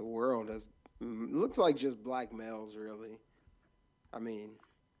the world looks like just black males, really. I mean,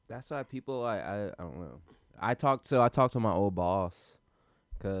 That's why people I don't know. I talked to my old boss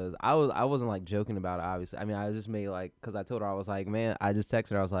because I wasn't like joking about it, obviously. I mean, I just made like, because I told her, I was like, man, I just texted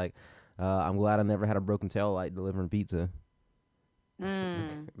her, I was like, I'm glad I never had a broken tail light delivering pizza.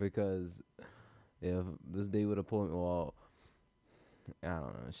 Because if this dude would have pulled me, well, I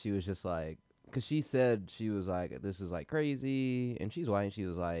don't know. She was just like, because she said, she was like, this is like crazy, and she's white, and she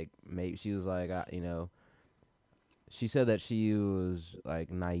was like, maybe, she was like, you know, she said that she was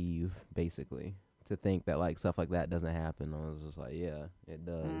like naive, basically, to think that like stuff like that doesn't happen. I was just like, yeah, it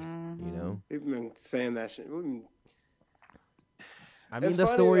does, you know? we've been saying that shit. I mean, It's the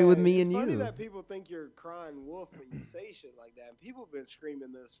funny story with that- me it's and funny you. that people think you're crying wolf when you say shit like that. And people have been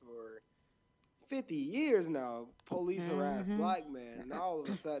screaming this for 50 years now. Police harass black men. And all of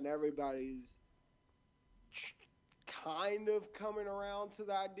a sudden, everybody's kind of coming around to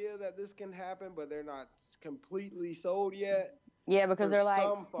the idea that this can happen, but they're not completely sold yet. Yeah, because For they're like,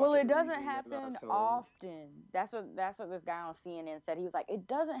 some well, it fucking doesn't reason, they're not happen sold. often. That's what this guy on CNN said. He was like, it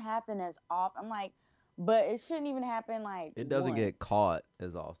doesn't happen as often. I'm like, but it shouldn't even happen like. It doesn't once. get caught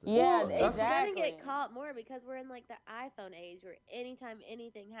as often. Yeah, Well, that's- it's gonna exactly. get caught more because we're in like the iPhone age where anytime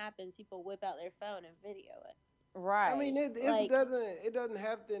anything happens, people whip out their phone and video it. Right. I mean, it Like- doesn't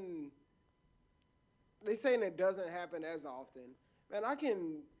happen they saying it doesn't happen as often. Man,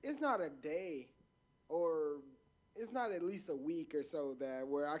 it's not a day or it's not at least a week or so that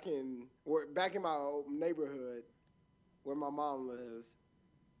where back in my old neighborhood where my mom lives,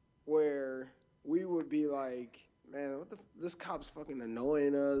 where we would be like, man, this cop's fucking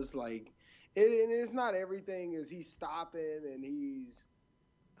annoying us. Like, and it's not everything is he's stopping and he's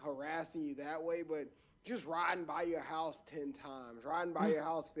harassing you that way, but just riding by your house 10 times, riding by your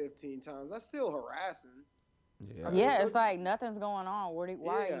house 15 times, that's still harassing. Yeah. I mean, Yeah, it's like nothing's going on. Why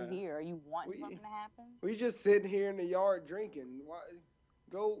are you Yeah. here? Are you wanting We- something to happen? We just sitting here in the yard drinking. Why,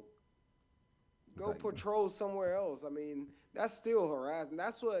 go Like- patrol somewhere else. I mean, that's still harassing.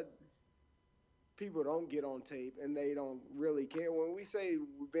 That's what people don't get on tape, and they don't really care. When we say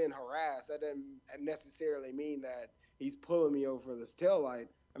we've been harassed, that doesn't necessarily mean that he's pulling me over this taillight.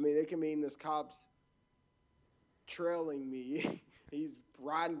 I mean, it can mean this cop's trailing me. He's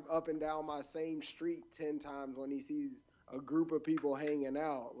riding up and down my same street 10 times when he sees a group of people hanging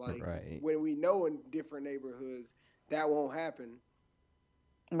out. Like, Right. when we know in different neighborhoods that won't happen.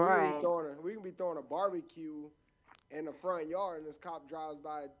 Right. We can be throwing a barbecue in the front yard, and this cop drives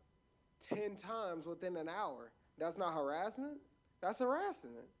by 10 times within an hour. That's not harassment? That's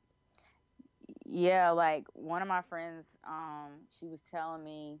harassment. Yeah, like one of my friends, she was telling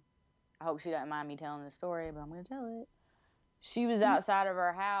me, I hope she doesn't mind me telling the story, but I'm gonna tell it. She was outside of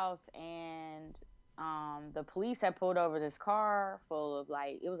her house and the police had pulled over this car full of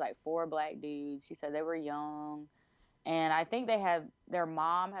it was like 4 black dudes. She said they were young. And I think their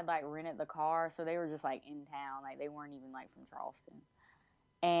mom had like rented the car, so they were just like in town, like they weren't even like from Charleston.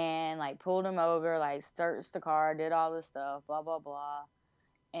 And like pulled him over, like searched the car, did all this stuff, blah blah blah.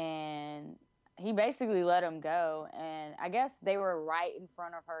 And he basically let him go. And I guess they were right in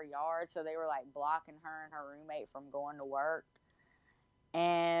front of her yard, so they were like blocking her and her roommate from going to work.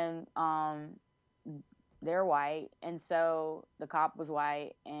 And they're white, and so the cop was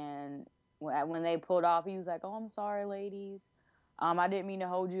white, and when they pulled off, he was like, "Oh, I'm sorry, ladies. I didn't mean to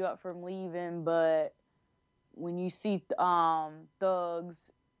hold you up from leaving, but when you see thugs,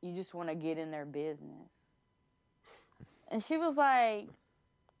 you just want to get in their business." And she was like,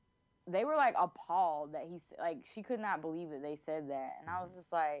 they were like appalled that she could not believe that they said that. And I was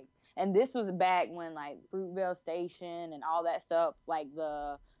just like, and this was back when like Fruitvale Station and all that stuff, like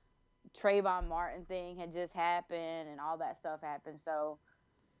the Trayvon Martin thing had just happened and all that stuff happened. So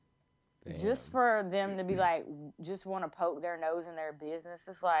just for them to be like, just want to poke their nose in their business,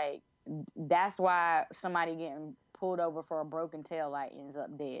 it's like, that's why somebody getting pulled over for a broken tail light ends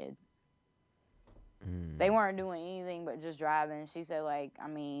up dead. They weren't doing anything but just driving. She said, like, I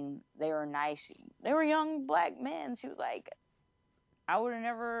mean, they were nice. They were young black men. She was like, I would have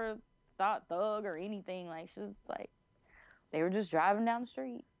never thought thug or anything. Like, she was like, they were just driving down the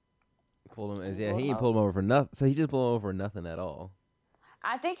street. Pulled him. Yeah, he ain't pulled him over for nothing. So he just pulled him over for nothing at all.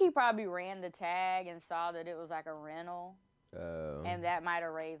 I think he probably ran the tag and saw that it was like a rental. And that might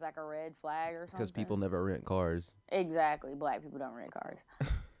have raised like a red flag or something. Because people never rent cars. Exactly. Black people don't rent cars.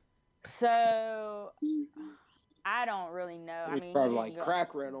 So I don't really know. I mean, probably like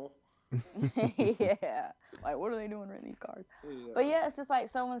crack rental. Yeah. Like, what are they doing renting these cars? Yeah. But yeah, it's just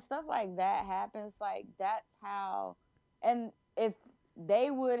like, so when stuff like that happens, like, that's how. And if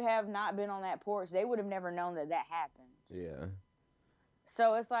they would have not been on that porch, they would have never known that happened. Yeah.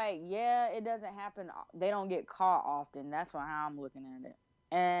 So it's like, yeah, it doesn't happen. They don't get caught often. That's how I'm looking at it.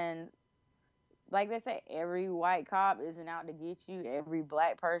 And like they say, every white cop isn't out to get you. Every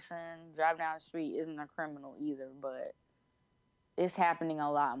black person driving down the street isn't a criminal either. But it's happening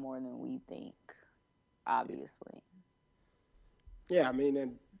a lot more than we think, obviously. Yeah, I mean,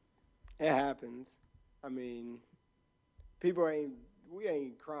 it happens. I mean, we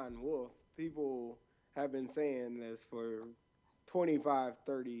ain't crying wolf. People have been saying this for 25,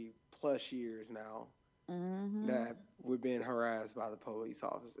 30 plus years now, that we're being harassed by the police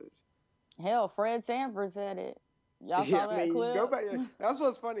officers. Hell, Fred Sanford said it. Y'all saw that clip? Go back. That's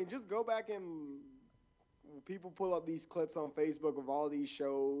what's funny. Just go back and people pull up these clips on Facebook of all these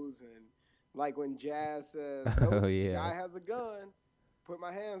shows, and like when Jazz says, nope, guy has a gun, put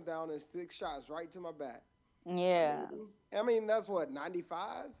my hands down and 6 shots right to my back. Yeah. I mean that's what,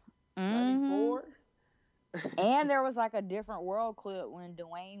 95? 94? And there was like a different world clip when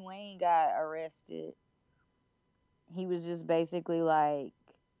Dwayne Wayne got arrested. He was just basically like,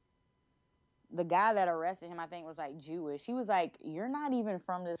 the guy that arrested him, I think, was like Jewish. He was like, you're not even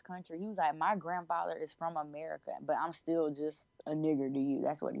from this country. He was like, my grandfather is from America, but I'm still just a nigger to you.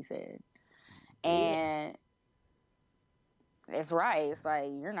 That's what he said. And it's right. It's like,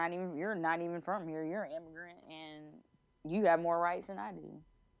 you're not even from here. You're an immigrant and you have more rights than I do.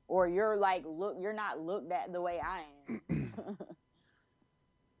 or you're not looked at the way I am.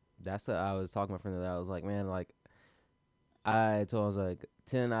 That's what I was talking to my friend that I was like, man, like I told him, I was like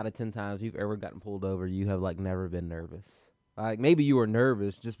 10 out of 10 times you've ever gotten pulled over, you have like never been nervous. Like maybe you were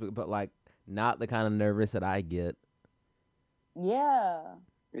nervous but like not the kind of nervous that I get. Yeah.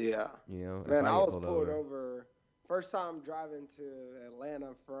 Yeah. You know, Man, if I get was pulled over first time driving to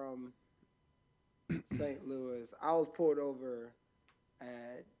Atlanta from St. Louis. I was pulled over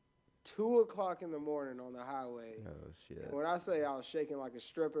at 2:00 in the morning on the highway. Oh shit. When I say I was shaking like a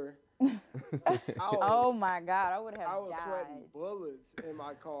stripper, Oh my God, I would have I was died. sweating bullets in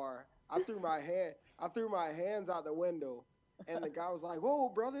my car. I threw my hands out the window, and the guy was like, "Whoa,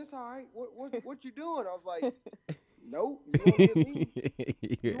 brother, it's all right. What you doing?" I was like, "Nope, you won't get me.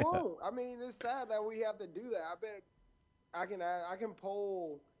 You won't." I mean, it's sad that we have to do that. I bet I can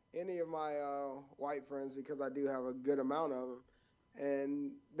poll any of my white friends because I do have a good amount of them,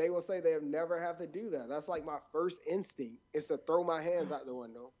 and they will say they have never have to do that. That's like my first instinct is to throw my hands out the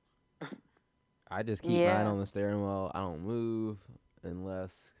window. I just keep mine on the steering wheel. I don't move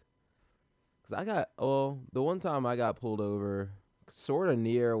unless, cause I got the one time I got pulled over, sort of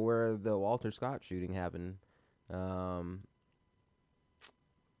near where the Walter Scott shooting happened.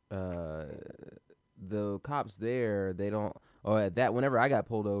 The cops there, they don't. Oh, at that whenever I got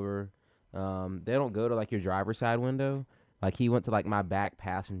pulled over, they don't go to like your driver's side window. Like he went to like my back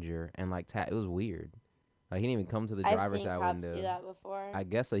passenger and like it was weird. Like he didn't even come to the driver's side window. I've seen cops do that before. I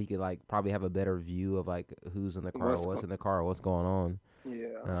guess so he could like probably have a better view of like who's in the car, what's in the car, what's going on.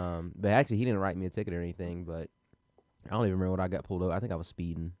 Yeah. But actually he didn't write me a ticket or anything. But I don't even remember what I got pulled over. I think I was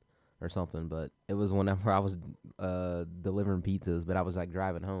speeding or something. But it was whenever I was delivering pizzas. But I was like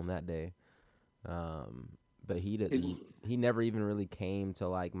driving home that day. But he didn't. He never even really came to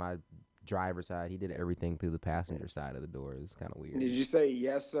like my driver's side. He did everything through the passenger side of the door. It was kind of weird. Did you say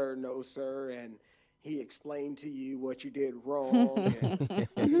yes sir, no sir, and he explained to you what you did wrong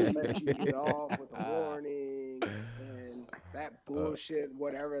and let you get off with a warning and that bullshit,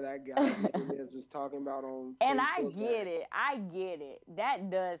 whatever that guy's name is, was talking about on And Facebook. I get it.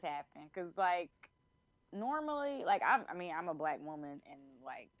 That does happen because like normally, like I'm a black woman and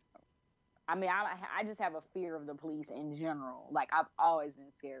like. I just have a fear of the police in general. Like, I've always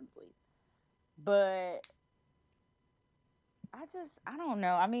been scared of the police. But I don't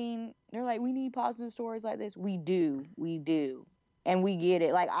know. I mean, they're like, we need positive stories like this. We do. And we get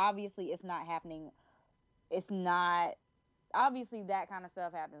it. Like, obviously, it's not happening. Obviously, that kind of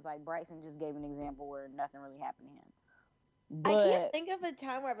stuff happens. Like, Bryson just gave an example where nothing really happened to him. But I can't think of a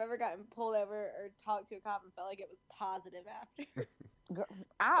time where I've ever gotten pulled over or talked to a cop and felt like it was positive after.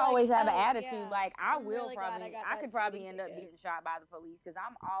 I always have an attitude. Yeah. Like I could probably end up getting shot by the police because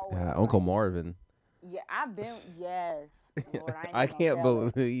I'm always Uncle Marvin. Yeah, I've been. Yes, Lord, I can't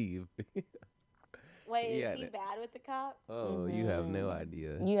believe. Wait, is he bad with the cops? Oh, you have no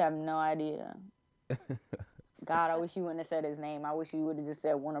idea. You have no idea. God, I wish you wouldn't have said his name. I wish you would have just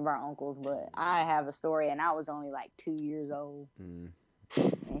said one of our uncles. But I have a story, and I was only like 2 years old. And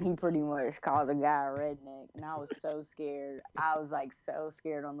he pretty much called the guy a redneck, and I was so scared. I was like so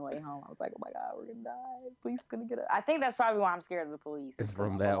scared on the way home. I was like, "Oh my God, we're gonna die! Police gonna get us." I think that's probably why I'm scared of the police. It's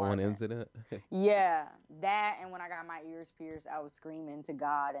from that one incident. Yeah, that and when I got my ears pierced, I was screaming to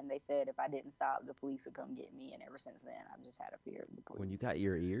God, and they said if I didn't stop, the police would come get me. And ever since then, I've just had a fear of the police. When you got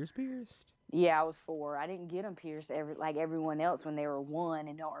your ears pierced? Yeah, I was 4. I didn't get them pierced like everyone else when they were 1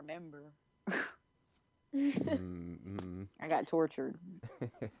 and don't remember. I got tortured.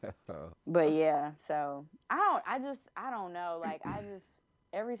 But yeah, so I don't know. Like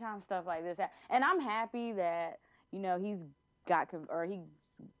every time stuff like this happens, and I'm happy that he's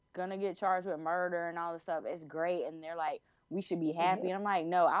gonna get charged with murder and all this stuff. It's great, and they're like, we should be happy. And I'm like,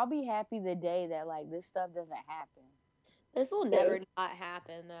 no, I'll be happy the day that like this stuff doesn't happen. This will never not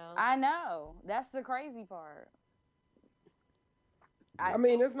happen, though. I know. That's the crazy part. I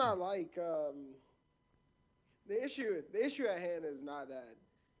mean, it's not like the issue at hand is not that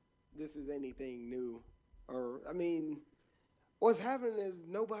this is anything new, or I mean, what's happening is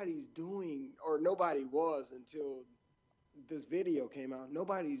nobody's doing, or nobody was until this video came out.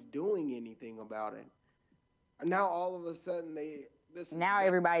 Nobody's doing anything about it. And now all of a sudden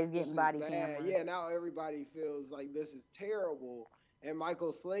everybody's getting body cameras. Yeah, now everybody feels like this is terrible, and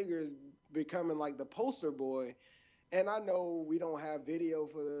Michael Slager is becoming like the poster boy. And I know we don't have video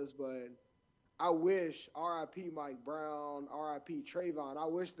for this, but I wish R.I.P. Mike Brown, R.I.P. Trayvon. I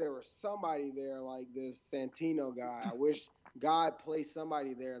wish there was somebody there like this Santino guy. I wish God placed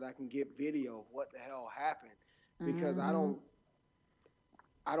somebody there that can get video of what the hell happened, because I don't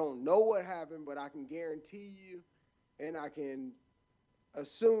know what happened, but I can guarantee you, and I can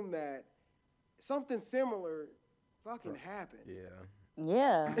assume that something similar fucking happened. Yeah.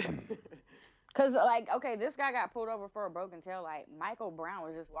 Yeah. Cause like, okay, this guy got pulled over for a broken tail light. Michael Brown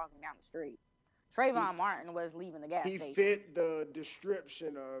was just walking down the street. He Trayvon Martin was leaving the gas he station. fit the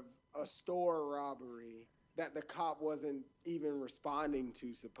description of a store robbery that the cop wasn't even responding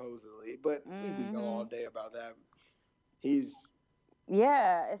to supposedly. But we can go all day about that. He's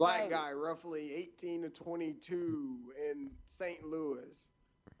Yeah, it's black like, guy, roughly 18 to 22 in St. Louis.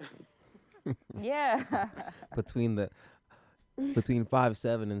 yeah. Between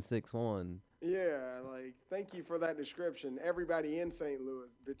 5'7" and 6'1". Yeah, like thank you for that description. Everybody in St.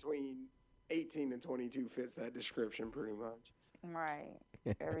 Louis between 18 and 22 fits that description pretty much. Right.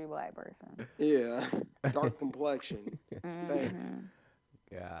 Every black person. Yeah, dark complexion. Thanks. Mhm.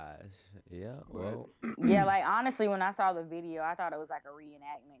 Gosh. Yeah. But, Well. Yeah, like honestly, when I saw the video, I thought it was like a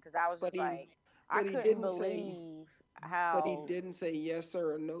reenactment because I was But just he- like, I but he couldn't didn't say- believe but how. he didn't say yes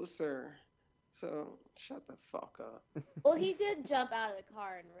sir or no sir. So shut the fuck up. Well, he did jump out of the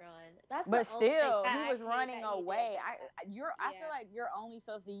car and run. That's But the only thing still, that he I was hate running that he did away. that. I feel Yeah. like you're only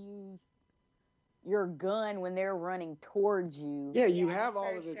supposed to use your gun when they're running towards you. Yeah, you Yeah, have all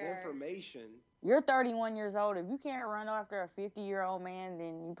for of his sure. information. You're 31 years old. If you can't run after a 50-year-old man,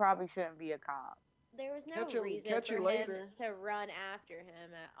 then you probably shouldn't be a cop. There was no Catch him- reason catch for you him later. to run after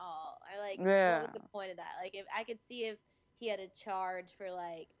him at all. Yeah. What was the point of that? Like, if I could see if he had a charge for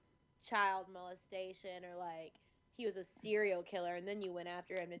like child molestation or like he was a serial killer and then you went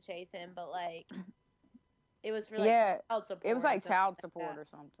after him to chase him, but like it was for like Yeah, child support. It was or like something child like support that. or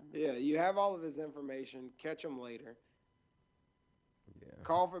something. Yeah, you have all of his information. Catch him later. Yeah.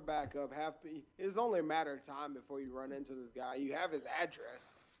 Call for backup. It's only a matter of time before you run into this guy. You have his address,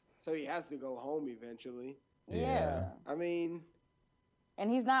 so he has to go home eventually. Yeah. I mean, And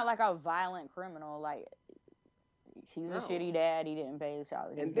he's not like a violent criminal. Like, he's No. a shitty dad. He didn't pay his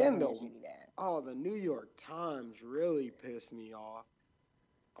child. He's And then definitely the- a shitty dad. oh, the New York Times really pissed me off.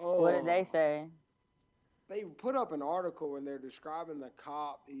 Oh, What did they say? They put up an article and they're describing the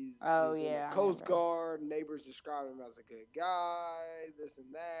cop. He's Oh, in yeah, the I Coast remember. Guard. Neighbors describe him as a good guy, this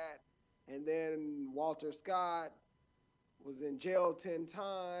and that. And then Walter Scott was in jail 10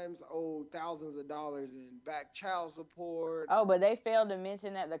 times, owed thousands of dollars in back child support. Oh, but they failed to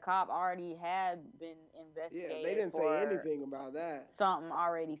mention that the cop already had been investigated. Yeah, they didn't say for anything about that. Something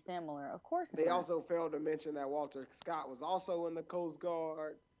already similar. Of course They not. also failed to mention that Walter Scott was also in the Coast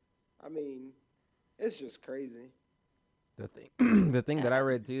Guard. I mean, it's just crazy. The the thing that I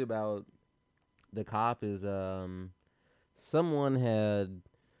read too about the cop is someone had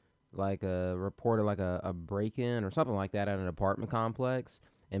like reported like a break-in or something like that at an apartment complex,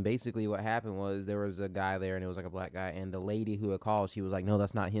 and basically what happened was there was a guy there and it was like a black guy, and the lady who had called, she was like, no,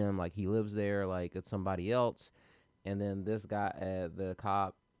 that's not him, like he lives there, like it's somebody else. And then this guy, the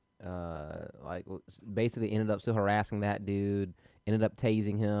cop, basically ended up still harassing that dude, ended up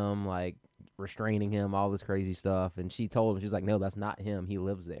tasing him, like restraining him, all this crazy stuff. And she told him, she's like, no, that's not him, he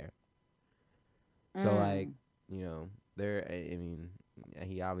lives there. So like, you know, I mean,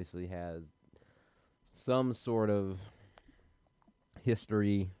 he obviously has some sort of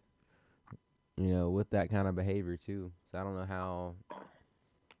history, you know, with that kind of behavior too. So I don't know how,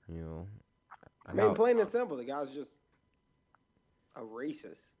 you know. I mean, plain and simple, the guy's just a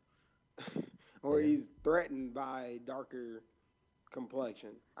racist. Or Yeah. he's threatened by darker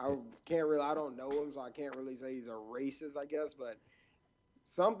complexion. I don't know him, so I can't really say he's a racist, I guess, but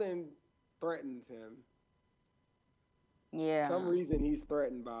something threatens him. Yeah. Some reason he's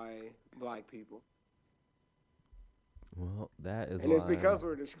threatened by black people. Well, that is And it's why- because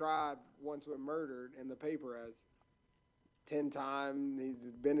we're described once we're murdered in the paper as 10 times,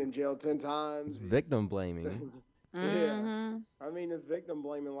 he's been in jail 10 times. it's victim blaming. Yeah. Mhm. I mean, it's victim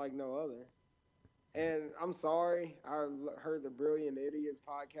blaming like no other. And I'm sorry, heard the Brilliant Idiots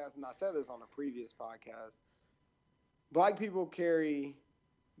podcast, and I said this on a previous podcast. Black people carry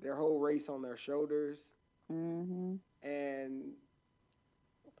their whole race on their shoulders, Mhm. and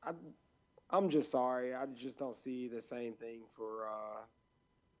I'm just sorry. I just don't see the same thing for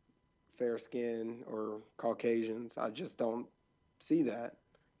fair skin or Caucasians. I just don't see that.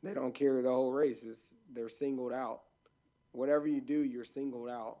 They don't carry the whole race. They're singled out. Whatever you do, you're singled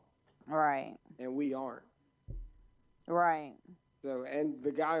out, Right. and we aren't. Right. So, and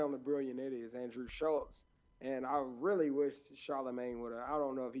the guy on the Brilliant Idiot is Andrew Schultz, and I really wish Charlemagne would have. I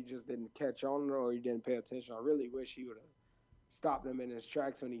don't know if he just didn't catch on or he didn't pay attention. I really wish he would have stopped him in his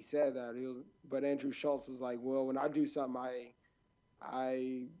tracks when he said that. But Andrew Schultz was like, "Well, when I do something,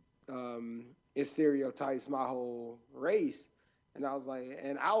 it stereotypes my whole race." And I was like,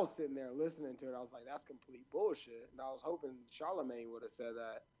 and I was sitting there listening to it. I was like, that's complete bullshit. And I was hoping Charlemagne would have said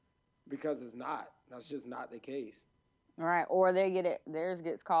that because it's not. That's just not the case. Right. Or theirs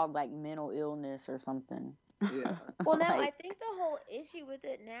gets called like mental illness or something. Yeah. Well, no, I Like, think the whole issue with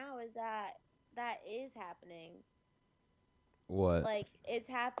it now is that is happening. What? Like, it's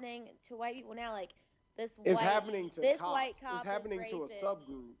happening to white people now. Like, this It's white happening to this cops. white cop It's happening is to a racist.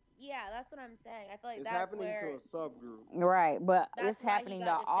 subgroup. Yeah, that's what I'm saying. I feel like It's that's happening where to a subgroup. right, but That's it's why he happening to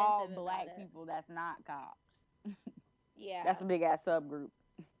got all defensive black about it. people that's not cops. yeah. That's a big ass subgroup.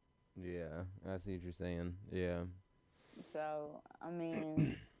 Yeah, I see what you're saying. Yeah. So, I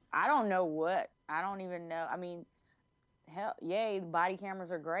mean, I don't know what. I don't even know. I mean, hell, yay, the body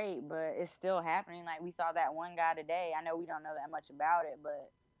cameras are great, but it's still happening. Like, we saw that one guy today. I know we don't know that much about it,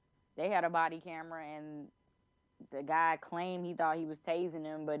 but they had a body camera, and the guy claimed he thought he was tasing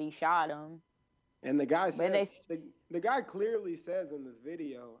him, but he shot him. And the guy But says, the guy clearly says in this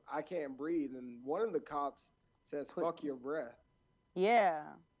video, I can't breathe. And one of the cops says, fuck your breath. Yeah.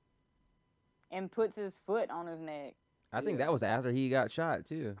 And puts his foot on his neck. I think Yeah. that was after he got shot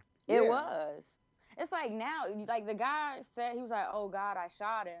too. It Yeah. was. It's like now, like the guy said, he was like, oh God, I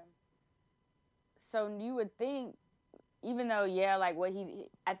shot him. So you would think, even though, yeah, like what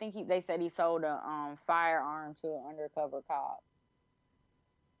I think they said he sold a firearm to an undercover cop.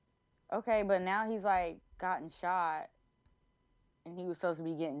 Okay, but now he's like gotten shot, and he was supposed to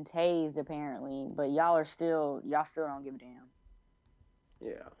be getting tased apparently, but y'all still don't give a damn.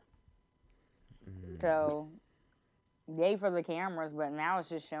 Yeah. So, yay for the cameras, but now it's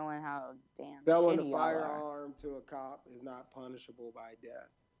just showing how damn Selling shitty a y'all are. firearm to a cop is not punishable by death.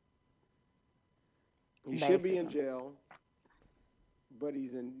 He should be in Basically. jail, but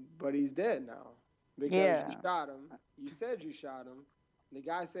he's dead now because Yeah. you shot him. You said you shot him. The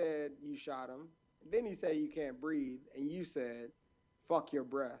guy said you shot him. Then he said you can't breathe, and you said, "Fuck your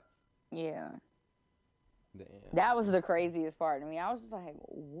breath." Yeah. Damn. That was the craziest part to me. I was just like,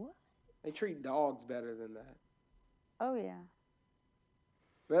 what? They treat dogs better than that. Oh, yeah.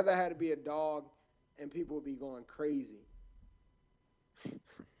 If there had to be a dog, and people would be going crazy.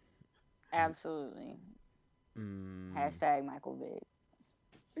 Absolutely. Hashtag Michael Vick.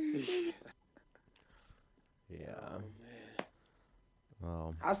 Yeah. Oh, man.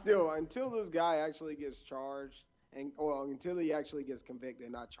 Well, I still, until this guy actually gets charged, until he actually gets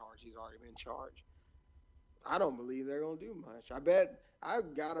convicted, not charged, he's already been charged. I don't believe they're gonna do much. I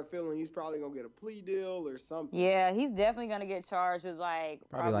got a feeling he's probably gonna get a plea deal or something. Yeah, he's definitely gonna get charged with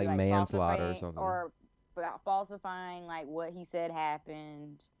Probably like manslaughter or falsifying- something. or falsifying like what he said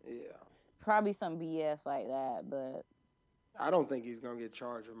happened. Yeah. Probably some BS like that, but I don't think he's gonna get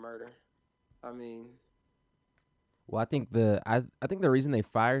charged with murder. I mean, well, I think I think the reason they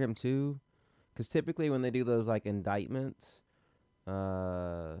fired him too, because typically when they do those like indictments,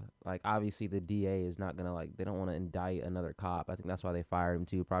 like obviously the DA is not gonna they don't want to indict another cop. I think that's why they fired him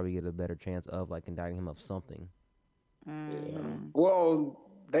too. Probably get a better chance of like indicting him of something. yeah. Well,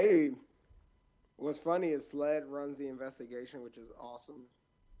 what's funny is SLED runs the investigation, which is awesome.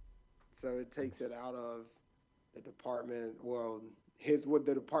 So it takes it out of the department. Well,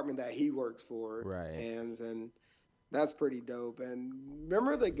 the department that he works for. Right. And that's pretty dope. And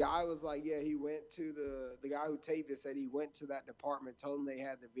remember the guy was like, yeah, he went to the guy who taped it said he went to that department, told him they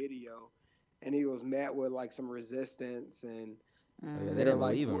had the video, and he was met with like some resistance and Oh, yeah, they they're didn't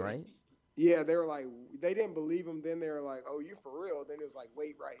like, believe him, "What?" right? Yeah, they were like, they didn't believe him. Then they were like, oh, you for real? Then it was like,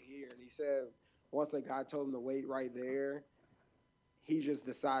 wait right here. And he said once the guy told him to wait right there, he just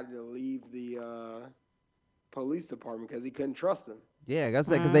decided to leave the police department because he couldn't trust them. Yeah, I guess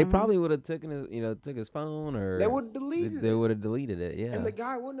because they probably would have taken took his phone or They would delete they it. would have deleted it. Yeah. And the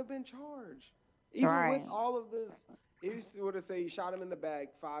guy wouldn't have been charged. Even Right. with all of this, he would have said he shot him in the back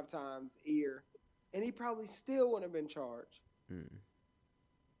 5 times, ear, and he probably still wouldn't have been charged. Damn.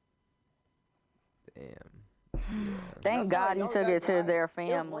 Yeah. Thank That's how God he young took that it to guy- their There was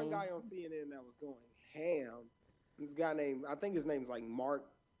family. one guy on CNN that was going ham. This guy named, I think his name's like Mark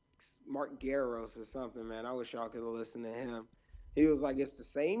Garros or something, man. I wish y'all could have listened to him. He was like, it's the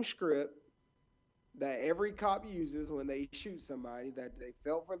same script that every cop uses when they shoot somebody, that they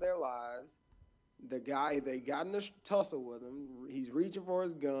felt for their lives. The guy, they got in a tussle with him. He's reaching for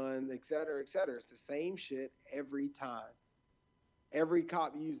his gun, et cetera, et cetera. It's the same shit every time. Every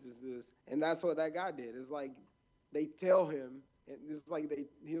cop uses this, and that's what that guy did. It's like they tell him, and it's like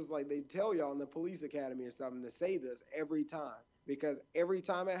he was like, they tell y'all in the police academy or something to say this every time, because every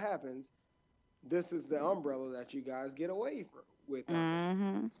time it happens, this is the umbrella that you guys get away with.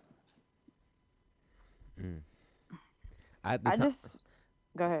 Mm-hmm. At the I ti- just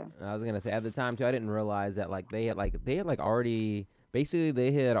Go ahead. I was gonna say at the time too, I didn't realize that they had already basically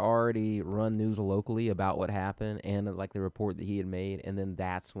they had already run news locally about what happened and like the report that he had made, and then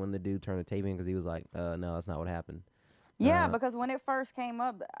that's when the dude turned the tape in because he was like, no, that's not what happened. Yeah, Uh, because when it first came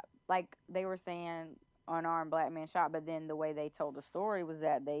up, like they were saying unarmed black man shot, but then the way they told the story was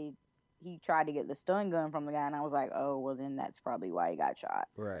that he tried to get the stun gun from the guy, and I was like, oh, well then that's probably why he got shot.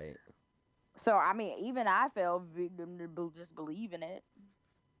 right. So I mean, even I fell victim to just believing it,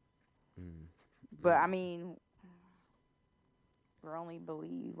 Mm. but I mean, we're only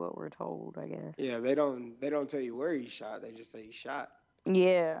believe what we're told, I guess. Yeah, they don't tell you where he shot. They just say he shot.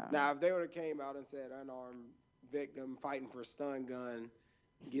 Yeah. Now, if they would have came out and said unarmed victim fighting for stun gun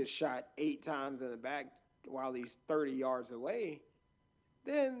gets shot 8 times in the back while he's 30 yards away,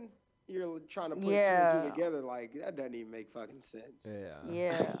 then you're trying to put 2 and 2 Yeah. together. Like, that doesn't even make fucking sense. Yeah.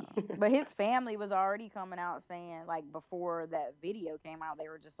 Yeah. But his family was already coming out saying, like, before that video came out, they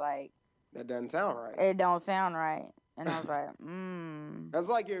were just like, That doesn't sound right. it don't sound right. And I was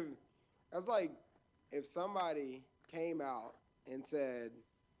like, That's like if somebody came out and said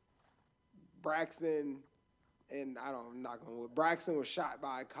Braxton and I'm not going to. Braxton was shot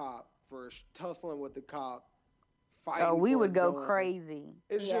by a cop for tussling with the cop, fighting. oh, we for would a go gun. crazy.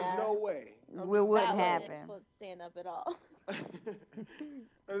 It's just Yeah. no way. It wouldn't That happen. wouldn't stand up at all.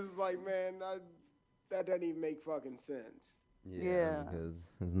 It's just like, man, that doesn't even make fucking sense. Yeah. Because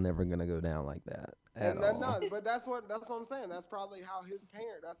it's never gonna go down like that at And all. no, but that's what I'm saying. That's probably how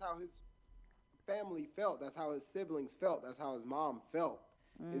that's how his family felt. That's how his siblings felt. That's how his mom felt.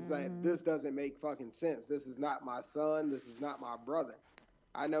 It's like, this doesn't make fucking sense. This is not my son. This is not my brother.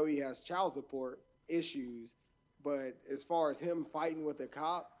 I know he has child support issues, but as far as him fighting with a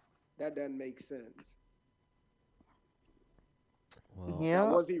cop, that doesn't make sense. Well, Now, Yeah.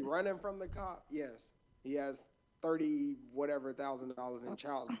 was he running from the cop? Yes. He has $30,000 in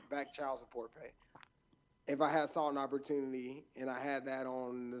child support pay. If I saw an opportunity and I had that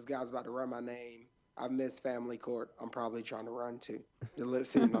on, this guy's about to run my name, I've missed family court, I'm probably trying to run too. To live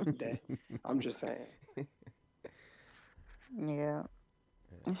see another day. I'm just saying. Yeah.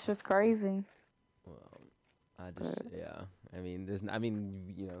 It's just crazy. Well, yeah. I mean,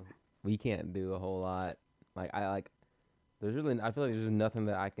 we can't do a whole lot. There's really, I feel like there's just nothing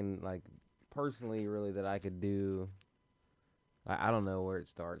that I can, like, personally, really, that I could do. I don't know where it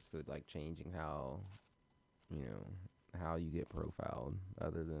starts with, like, changing how you get profiled,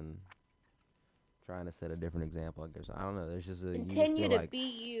 other than trying to set a different example, I guess. I don't know. There's just you just Continue feel to like, be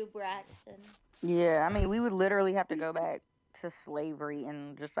you, Braxton. Yeah. I mean, we would literally have to go back to slavery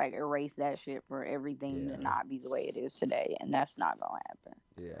and just like erase that shit for everything Yeah. to not be the way it is today. And that's not going to happen.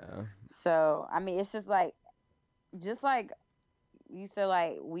 yeah. So, I mean, it's just like you said,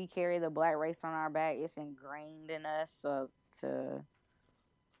 like, we carry the black race on our back. It's ingrained in us to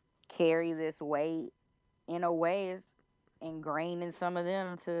carry this weight. In a way, it's ingrained in some of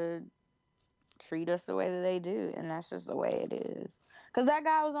them to treat us the way that they do. And that's just the way it is. Because that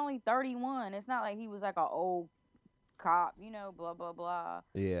guy was only 31. It's not like he was like an old cop, blah, blah, blah.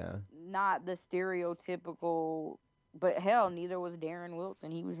 Yeah. Not the stereotypical. But hell, neither was Darren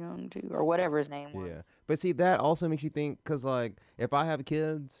Wilson. He was young too, or whatever his name was. Yeah. But see, that also makes you think, because, like, if I have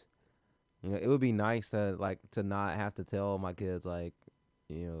kids, it would be nice to not have to tell my kids, like,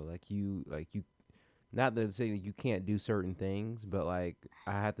 you, not to say that you can't do certain things, but, like,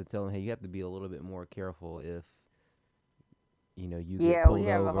 I have to tell them, hey, you have to be a little bit more careful if, you get pulled we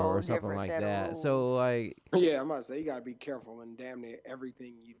have a over whole or something different like set of that. rules. So, like, Yeah, I'm about to say, you got to be careful in damn near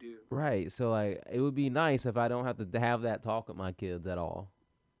everything you do. right. So, like, it would be nice if I don't have to have that talk with my kids at all.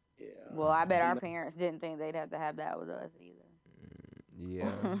 Yeah. Well, I bet our parents didn't think they'd have to have that with us either.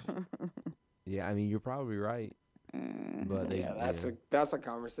 Yeah. Yeah, I mean, you're probably right. But they, Yeah, that's a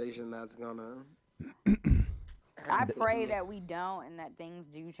conversation that's gonna. I pray that we don't and that things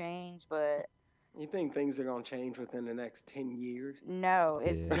do change, but You think things are gonna change within the next 10 years? no,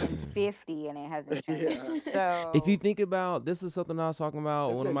 it's Yeah. been 50 and it hasn't changed. Yeah. So If you think about, this is something I was talking about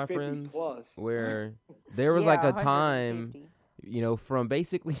with It's one of been my 50 friends, plus. where there was like a time, 150. from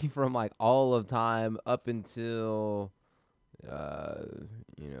basically from like all of time up until,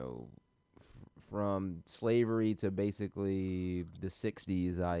 from slavery to basically the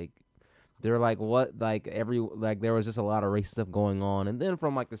 60s, like, they're like, what, like, there was just a lot of racist stuff going on. And then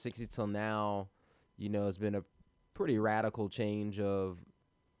from like the 60s till now, it's been a pretty radical change of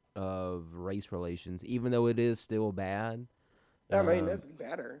race relations, even though it is still bad. I mean, that's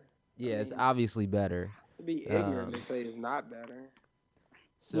better. Yeah, it's mean, obviously better. It'd be ignorant to say it's not better.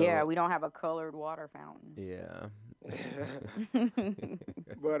 So, yeah, we don't have a colored water fountain. yeah.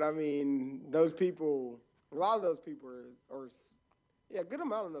 But I mean, those people, a lot of those people are Yeah, a good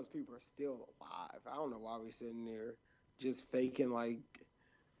amount of those people are still alive. I don't know why we're sitting there just faking like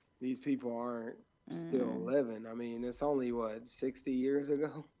these people aren't still living. I mean, it's only what 60 years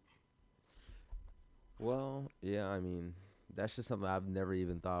ago. Well, yeah, I mean, that's just something I've never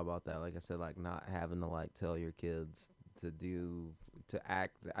even thought about that. Like I said, like not having to like tell your kids to do to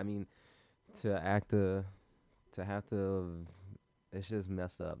act. I mean, to act to have to. It's just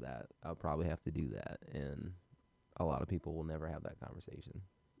messed up that I'll probably have to do that, and a lot of people will never have that conversation.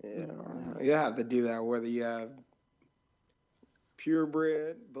 Yeah, you have to do that whether you have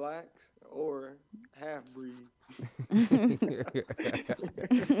purebred blacks or half breed.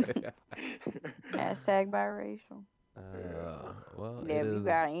 Hashtag biracial. Well, Yeah, it if you is.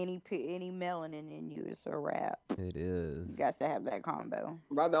 got any melanin in you, it's a wrap. It is. You got to have that combo.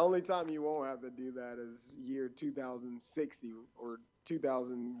 But the only time you won't have to do that is year 2060 or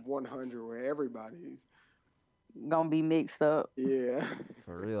 2100, where everybody's Gonna be mixed up. yeah.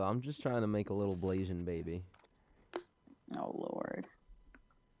 For real, I'm just trying to make a little Blasian baby. Oh Lord.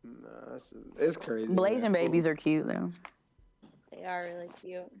 Nah, it's crazy. Blasian babies are cute though. They are really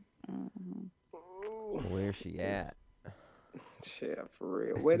cute. Hmm. Where's she at? Yeah, for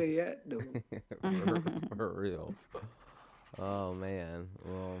real. Where they at though? for real. Oh man.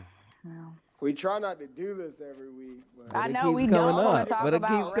 Well, Well, We try not to do this every week, but I it know keeps we coming don't wanna up. talk But it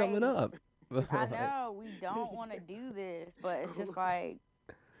about keeps coming race. up. I know we don't want to do this, but it's just like,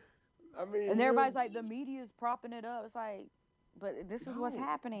 I mean, and everybody's like, the media's propping it up. It's like, but this is what's No.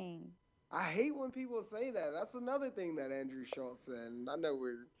 happening. I hate when people say that. That's another thing that Andrew Schultz said. And I know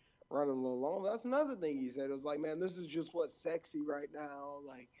we're running a little long. But that's another thing he said. It was like, man, this is just what's sexy right now.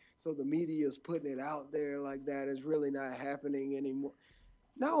 Like, so the media is putting it out there like that. It's really not happening anymore.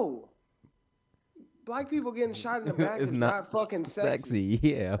 No. Black people getting shot in the back It's is not fucking sexy.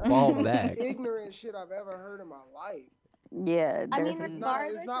 Yeah, fall Most back. ignorant shit I've ever heard in my life. Yeah, I mean, definitely.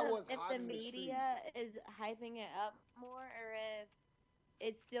 regardless not of what's if hot the in the media is hyping it up more or if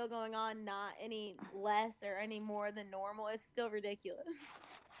it's still going on not any less or any more than normal, it's still ridiculous.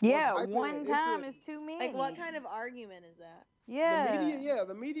 Yeah, hyping one it? time is too many. Like, what kind of argument is that? Yeah.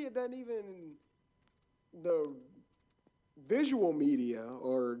 The media doesn't even the visual media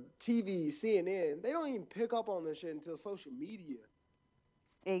or TV, CNN, they don't even pick up on this shit until social media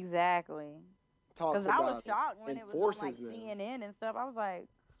Exactly. talks Because I about was shocked when it it and was on like forces them. CNN and stuff. I was like,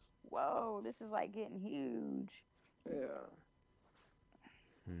 whoa, this is like getting huge. Yeah.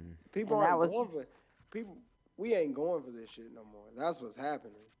 Hmm. People And that aren't was- going for people. We ain't going for this shit no more. That's what's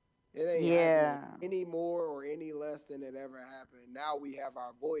happening. It ain't Yeah. happening any more or any less than it ever happened. Now we have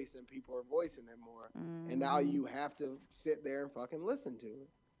our voice and people are voicing it more. And now Mhm. you have to sit there and fucking listen to it.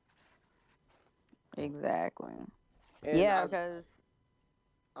 Exactly. And Yeah, I've- because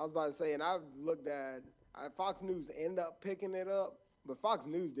I was about to say, and I've looked at Fox News ended up picking it up, but Fox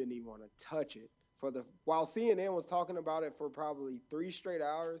News didn't even want to touch it while CNN was talking about it for probably 3 straight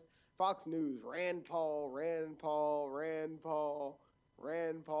hours. Fox News, Rand Paul, Rand Paul, Rand Paul,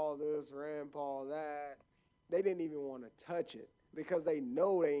 Rand Paul this, Rand Paul that. They didn't even want to touch it because they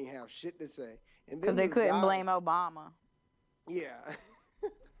know they ain't have shit to say. And then they this couldn't guy- blame Obama. Yeah.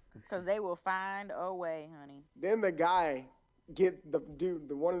 Because they will find a way, honey. Then the guy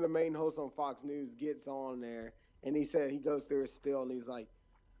one of the main hosts on Fox News gets on there and he said he goes through a spiel and he's like,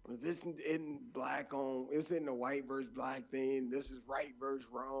 well, this isn't black on, this isn't a white versus black thing. This is right versus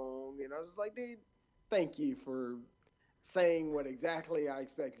wrong. And I was like, dude, thank you for saying what exactly I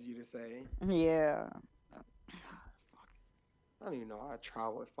expected you to say. Yeah. I don't even know how I try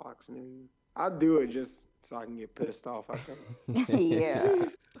with Fox News. I do it just so I can get pissed off, I think. Yeah.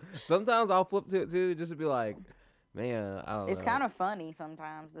 Sometimes I'll flip to it too, just to be like, man, I don't know. It's kind of funny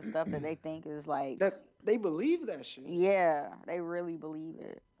sometimes, the stuff that they think is like, That they believe that shit. yeah, they really believe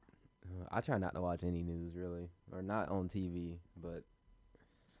it. I try not to watch any news really, or not on TV, but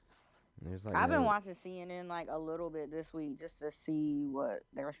there's like I've been no- watching CNN like a little bit this week just to see what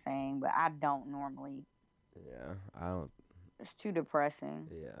they're saying, but I don't normally. Yeah, I don't. It's too depressing.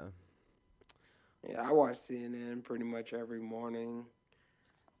 Yeah. Yeah, I watch CNN pretty much every morning.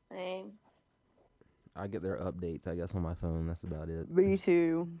 Same. I get their updates, I guess, on my phone. That's about it. Me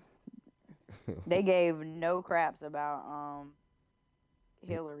too. They gave no craps about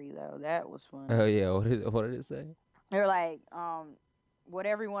Hillary though. That was fun. Oh yeah, what did it say? They're like, what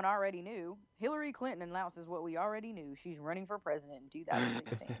everyone already knew. Hillary Clinton announces what we already knew. She's running for president in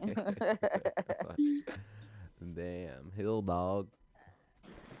 2016. Damn, Hill dog.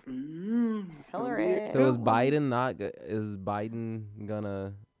 It's gonna be a Hilarious. So good one. is Biden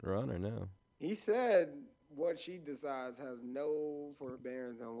gonna run or no? He said what she decides has no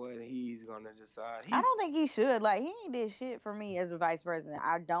forbearance on what he's gonna decide. I don't think he should. Like, he ain't did shit for me as a vice president.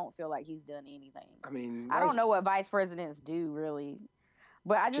 I don't feel like he's done anything. I mean, I don't know what vice presidents do really,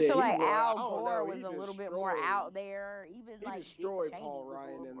 but I just Shit, feel he like was- I Al don't Gore know, was he a little bit more destroyed- out there. Even he like Dick destroyed Cheney Paul was a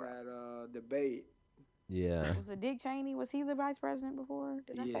Ryan little in bro. that debate. Yeah, Was it Dick Cheney? Was he the vice president before?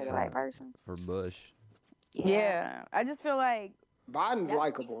 Did I say the Yeah. right person? for Bush. Yeah. I just feel like Biden's That's-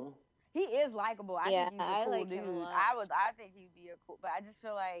 likable. he is likable. I Yeah, think he's a I cool like dude. him a lot. I think he'd be a cool, but I just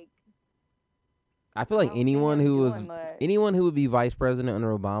feel like I feel I like don't see anyone him who was doing much. anyone who would be vice president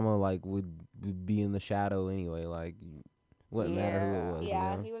under Obama like would be in the shadow anyway. Like, wouldn't matter who it was.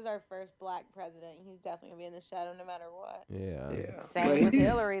 Yeah, you know? he was our first black president. He's definitely gonna be in the shadow no matter what. Yeah. Yeah. Same But with he's-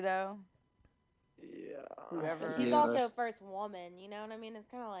 Hillary though. Yeah. Whoever- But she's Yeah. also first woman. You know what I mean? It's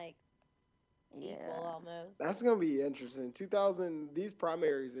kind of like equal Yeah. almost. That's gonna be interesting. These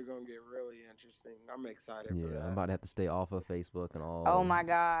primaries are gonna get really interesting. I'm excited for Yeah, that. I'm about to have to stay off of Facebook and all. Oh my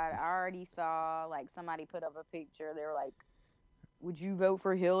God! I already saw like somebody put up a picture. They were like, "Would you vote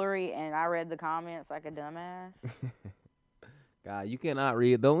for Hillary?" And I read the comments like a dumbass. God, you cannot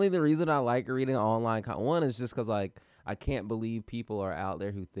read. The reason I like reading online, one is just because like I can't believe people are out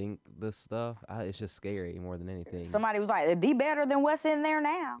there who think this stuff. It's just scary more than anything. Somebody was like, "It'd be better than what's in there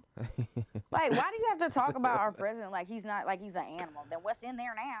now." Like, why do you have to talk about our president like he's not like he's an animal? Then what's in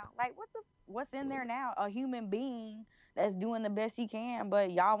there now? Like, what's in there now? A human being that's doing the best he can,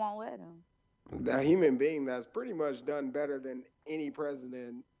 but y'all won't let him. A human being that's pretty much done better than any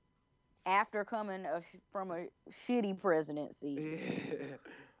president. After coming from a shitty presidency, Yeah.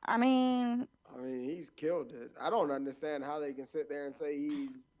 I mean, He's killed it. I don't understand how they can sit there and say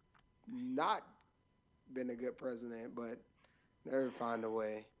he's not been a good president, but they'll find a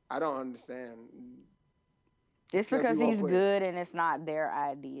way. I don't understand. it's Because because he won't he's put- good and it's not their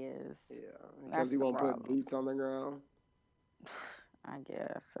ideas. Yeah, That's because he the won't put problem. boots on the ground. I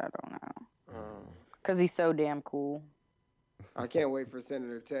guess I don't know. Uh, Because he's so damn cool. I can't wait for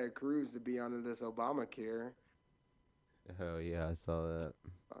Senator Ted Cruz to be under this Obamacare. Hell yeah, I saw that.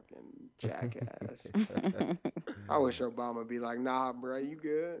 Fucking jackass. I wish Obama would be like, nah, bro, you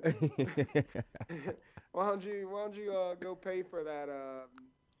good? why don't you go pay for that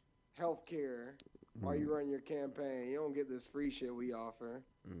health care while you run your campaign? You don't get this free shit we offer.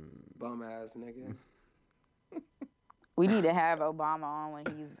 Bum ass nigga. We need to have Obama on when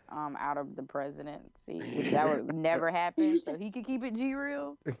he's out of the presidency, which that would never happen, so he could keep it G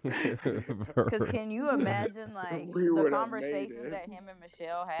real. Because can you imagine like We the would've made conversations it. that him and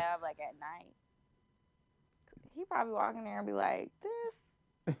Michelle have like at night? He probably walk in there and be like,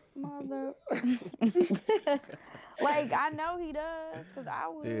 "This mother." Like I know he does, because I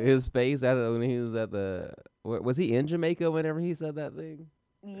would. His face when he was at the was he in Jamaica whenever he said that thing?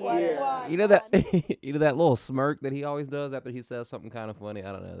 Yeah. You know that you know that little smirk that he always does after he says something kind of funny.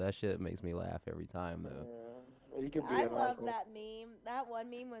 I don't know. That shit makes me laugh every time though. Yeah. He could be I an love uncle. that meme. That one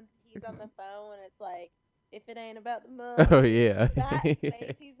meme when he's on the phone and it's like, if it ain't about the money. Oh yeah. That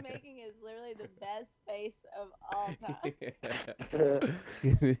face he's making is literally the best face of all time. Yeah.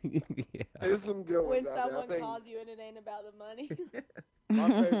 There's some good When ones out there. I someone think calls you and it ain't about the money. my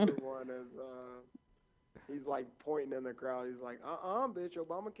favorite one is he's like pointing in the crowd. He's like, bitch,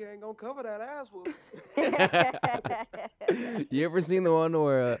 Obamacare ain't gonna cover that ass whoop. You ever seen the one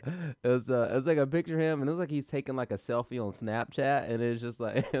where it's like a picture of him and it's like he's taking like a selfie on Snapchat and it's just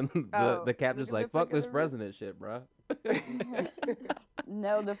like and Oh, the caption's look like at the fuck flick this of the wrist. president shit, bro.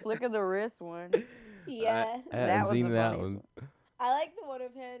 No, the flick of the wrist one. Yeah. I That haven't was seen the that funniest one. I like the one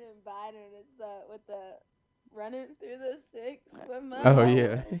of him and Biden. It's with the running through the six with my Oh mama.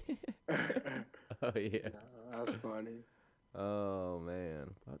 yeah. Oh yeah. That's funny. Oh man,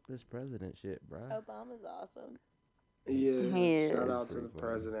 fuck this president shit, bro. Obama's awesome. Yes. He Shout is. out to the Pretty funny.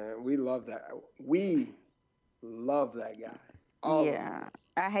 president. We love that. We love that guy. All of Yeah. us.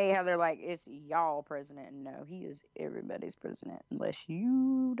 I hate how they're like, it's y'all president. No, he is everybody's president unless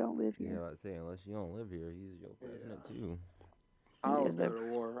you don't live Yeah, here. I was saying unless you don't live here, he's your president too. I He would is go the-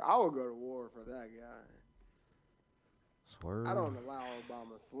 to war. I would go to war for that guy. Swerve. I don't allow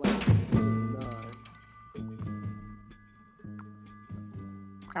Obama slavery. It's just none.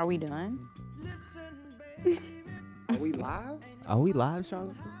 Are we done? Are we live? Are we live,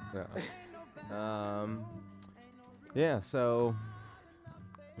 Charlotte? Yeah. Yeah. So.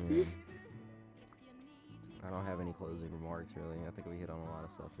 I don't have any closing remarks really. I think we hit on a lot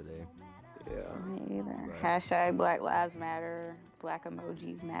of stuff today. Yeah. Me either. Right. Hashtag Black Lives Matter. Black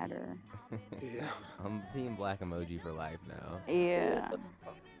emojis matter. Yeah. I'm team black emoji for life now. Yeah.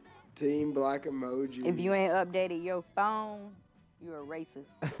 Team Black Emoji. If you ain't updated your phone, You're a racist.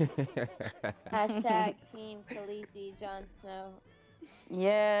 Hashtag Team Khaleesi, Jon Snow.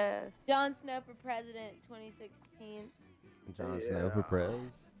 Yes. Jon Snow for president 2016. Jon Snow for prez.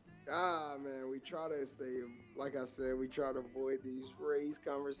 Man, we try to stay, like I said, we try to avoid these race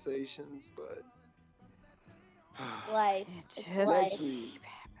conversations, but Life. It It's just life. next week,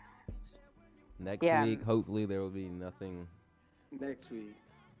 Next Yeah. week, hopefully there will be nothing. we're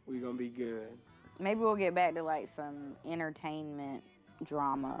gonna be good. Maybe we'll get back to like some entertainment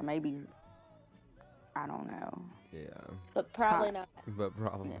drama. Maybe I don't know. Yeah, But probably not. but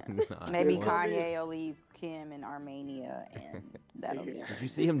probably Yeah. not. Maybe It's gonna be- Kanye will leave Kim in Armenia, and that'll be. Yeah. Did you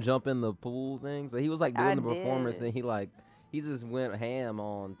see him jump in the pool thing? So he was like doing I the performance, did. and he just went ham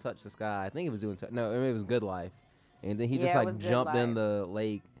on "Touch the Sky." I think he was doing no, I mean, it was "Good Life," and then he just Yeah, it like was Good jumped in Life. the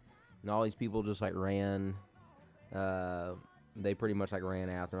lake, and all these people just like ran. They pretty much like ran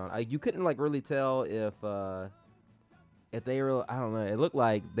after him. You couldn't like really tell if they were, I don't know. It looked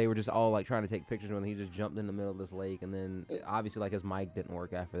like they were just all like trying to take pictures when he just jumped in the middle of this lake, and then obviously like his mic didn't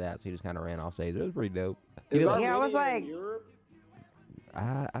work after that, so he just kind of ran off stage. It was pretty dope. Is Yeah, I Armenia was like- in Europe? I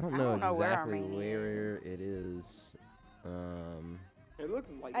don't I know don't know where exactly Armenia where it is. It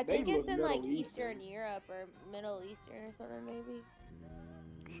looks like I they think look it's in Middle like Eastern. Eastern Europe or Middle Eastern or something maybe.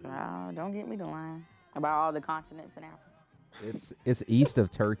 Child, don't get me to lying about all the continents in Africa. It's east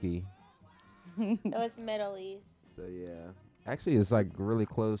of Turkey, It was Middle East. so yeah. Actually, it's like really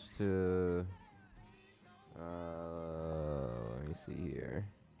close to. Let me see here.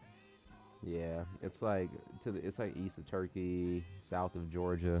 Yeah, it's like it's like east of Turkey, south of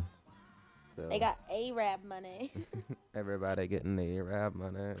Georgia. So They got Arab money. everybody getting the Arab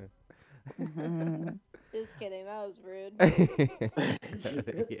money. Just kidding. That was rude.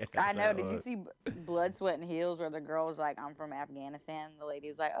 Yeah, I know. that Did you was- see Blood, Sweat, and Heels where the girl was like, "I'm from Afghanistan." The lady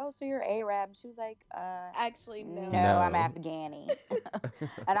was like, "Oh, so you're Arab?" She was like, Actually, no. No, I'm No. Afghani."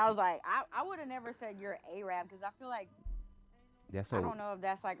 And I was like, I would have never said you're Arab because I feel like That's so. I don't know if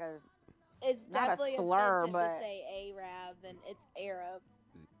that's like a It's Not a definitely slur, offensive but- to say Arab than it's Arab.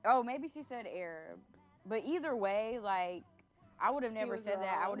 oh, maybe she said Arab, but either way, like I would have She never was said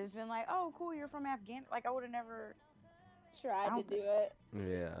that. I wrong. would have been like, "Oh, cool, you're from Afghanistan." Like I would have never. Tried to don't do it.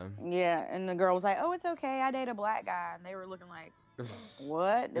 Yeah. Yeah, and the girl was like, "Oh, it's okay. I date a black guy," and they were looking like,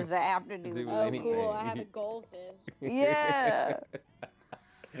 "What does that have to do?" Do with Oh, anything. cool. I have a goldfish. Yeah.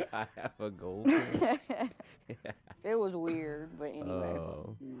 I have a goldfish. It was weird, but anyway.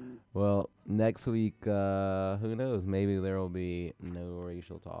 Oh. Well, next week, who knows? Maybe there will be no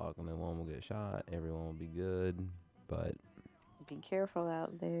racial talk, and no one will get shot. Everyone will be good, but Be careful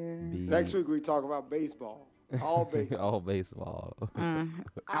out there. be Next week we talk about baseball. All baseball. all baseball.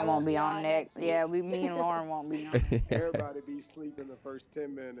 I won't be on next. Yeah, me and Lauren won't be on. Everybody be sleeping the first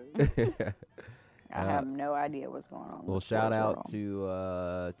 10 minutes. I have no idea what's going on. in the Well, shout sports out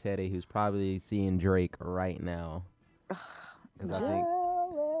world. to Teddy, who's probably seeing Drake right now. 'Cause I think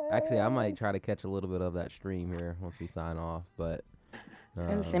actually I might try to catch a little bit of that stream here once we sign off, but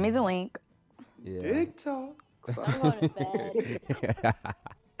Send me the link. yeah. Dick talk. I'm going to bed.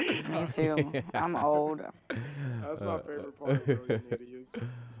 Me too. I'm old. That's my favorite part of Brilliant Idiots.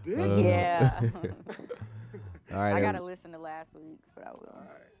 Dick Uh, talk. Yeah. All right, I gotta listen to last week's, but I will.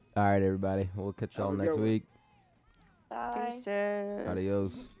 all right, everybody. We'll catch y'all Have a next good one. week. Bye. Deuces.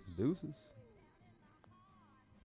 Adios. Deuces.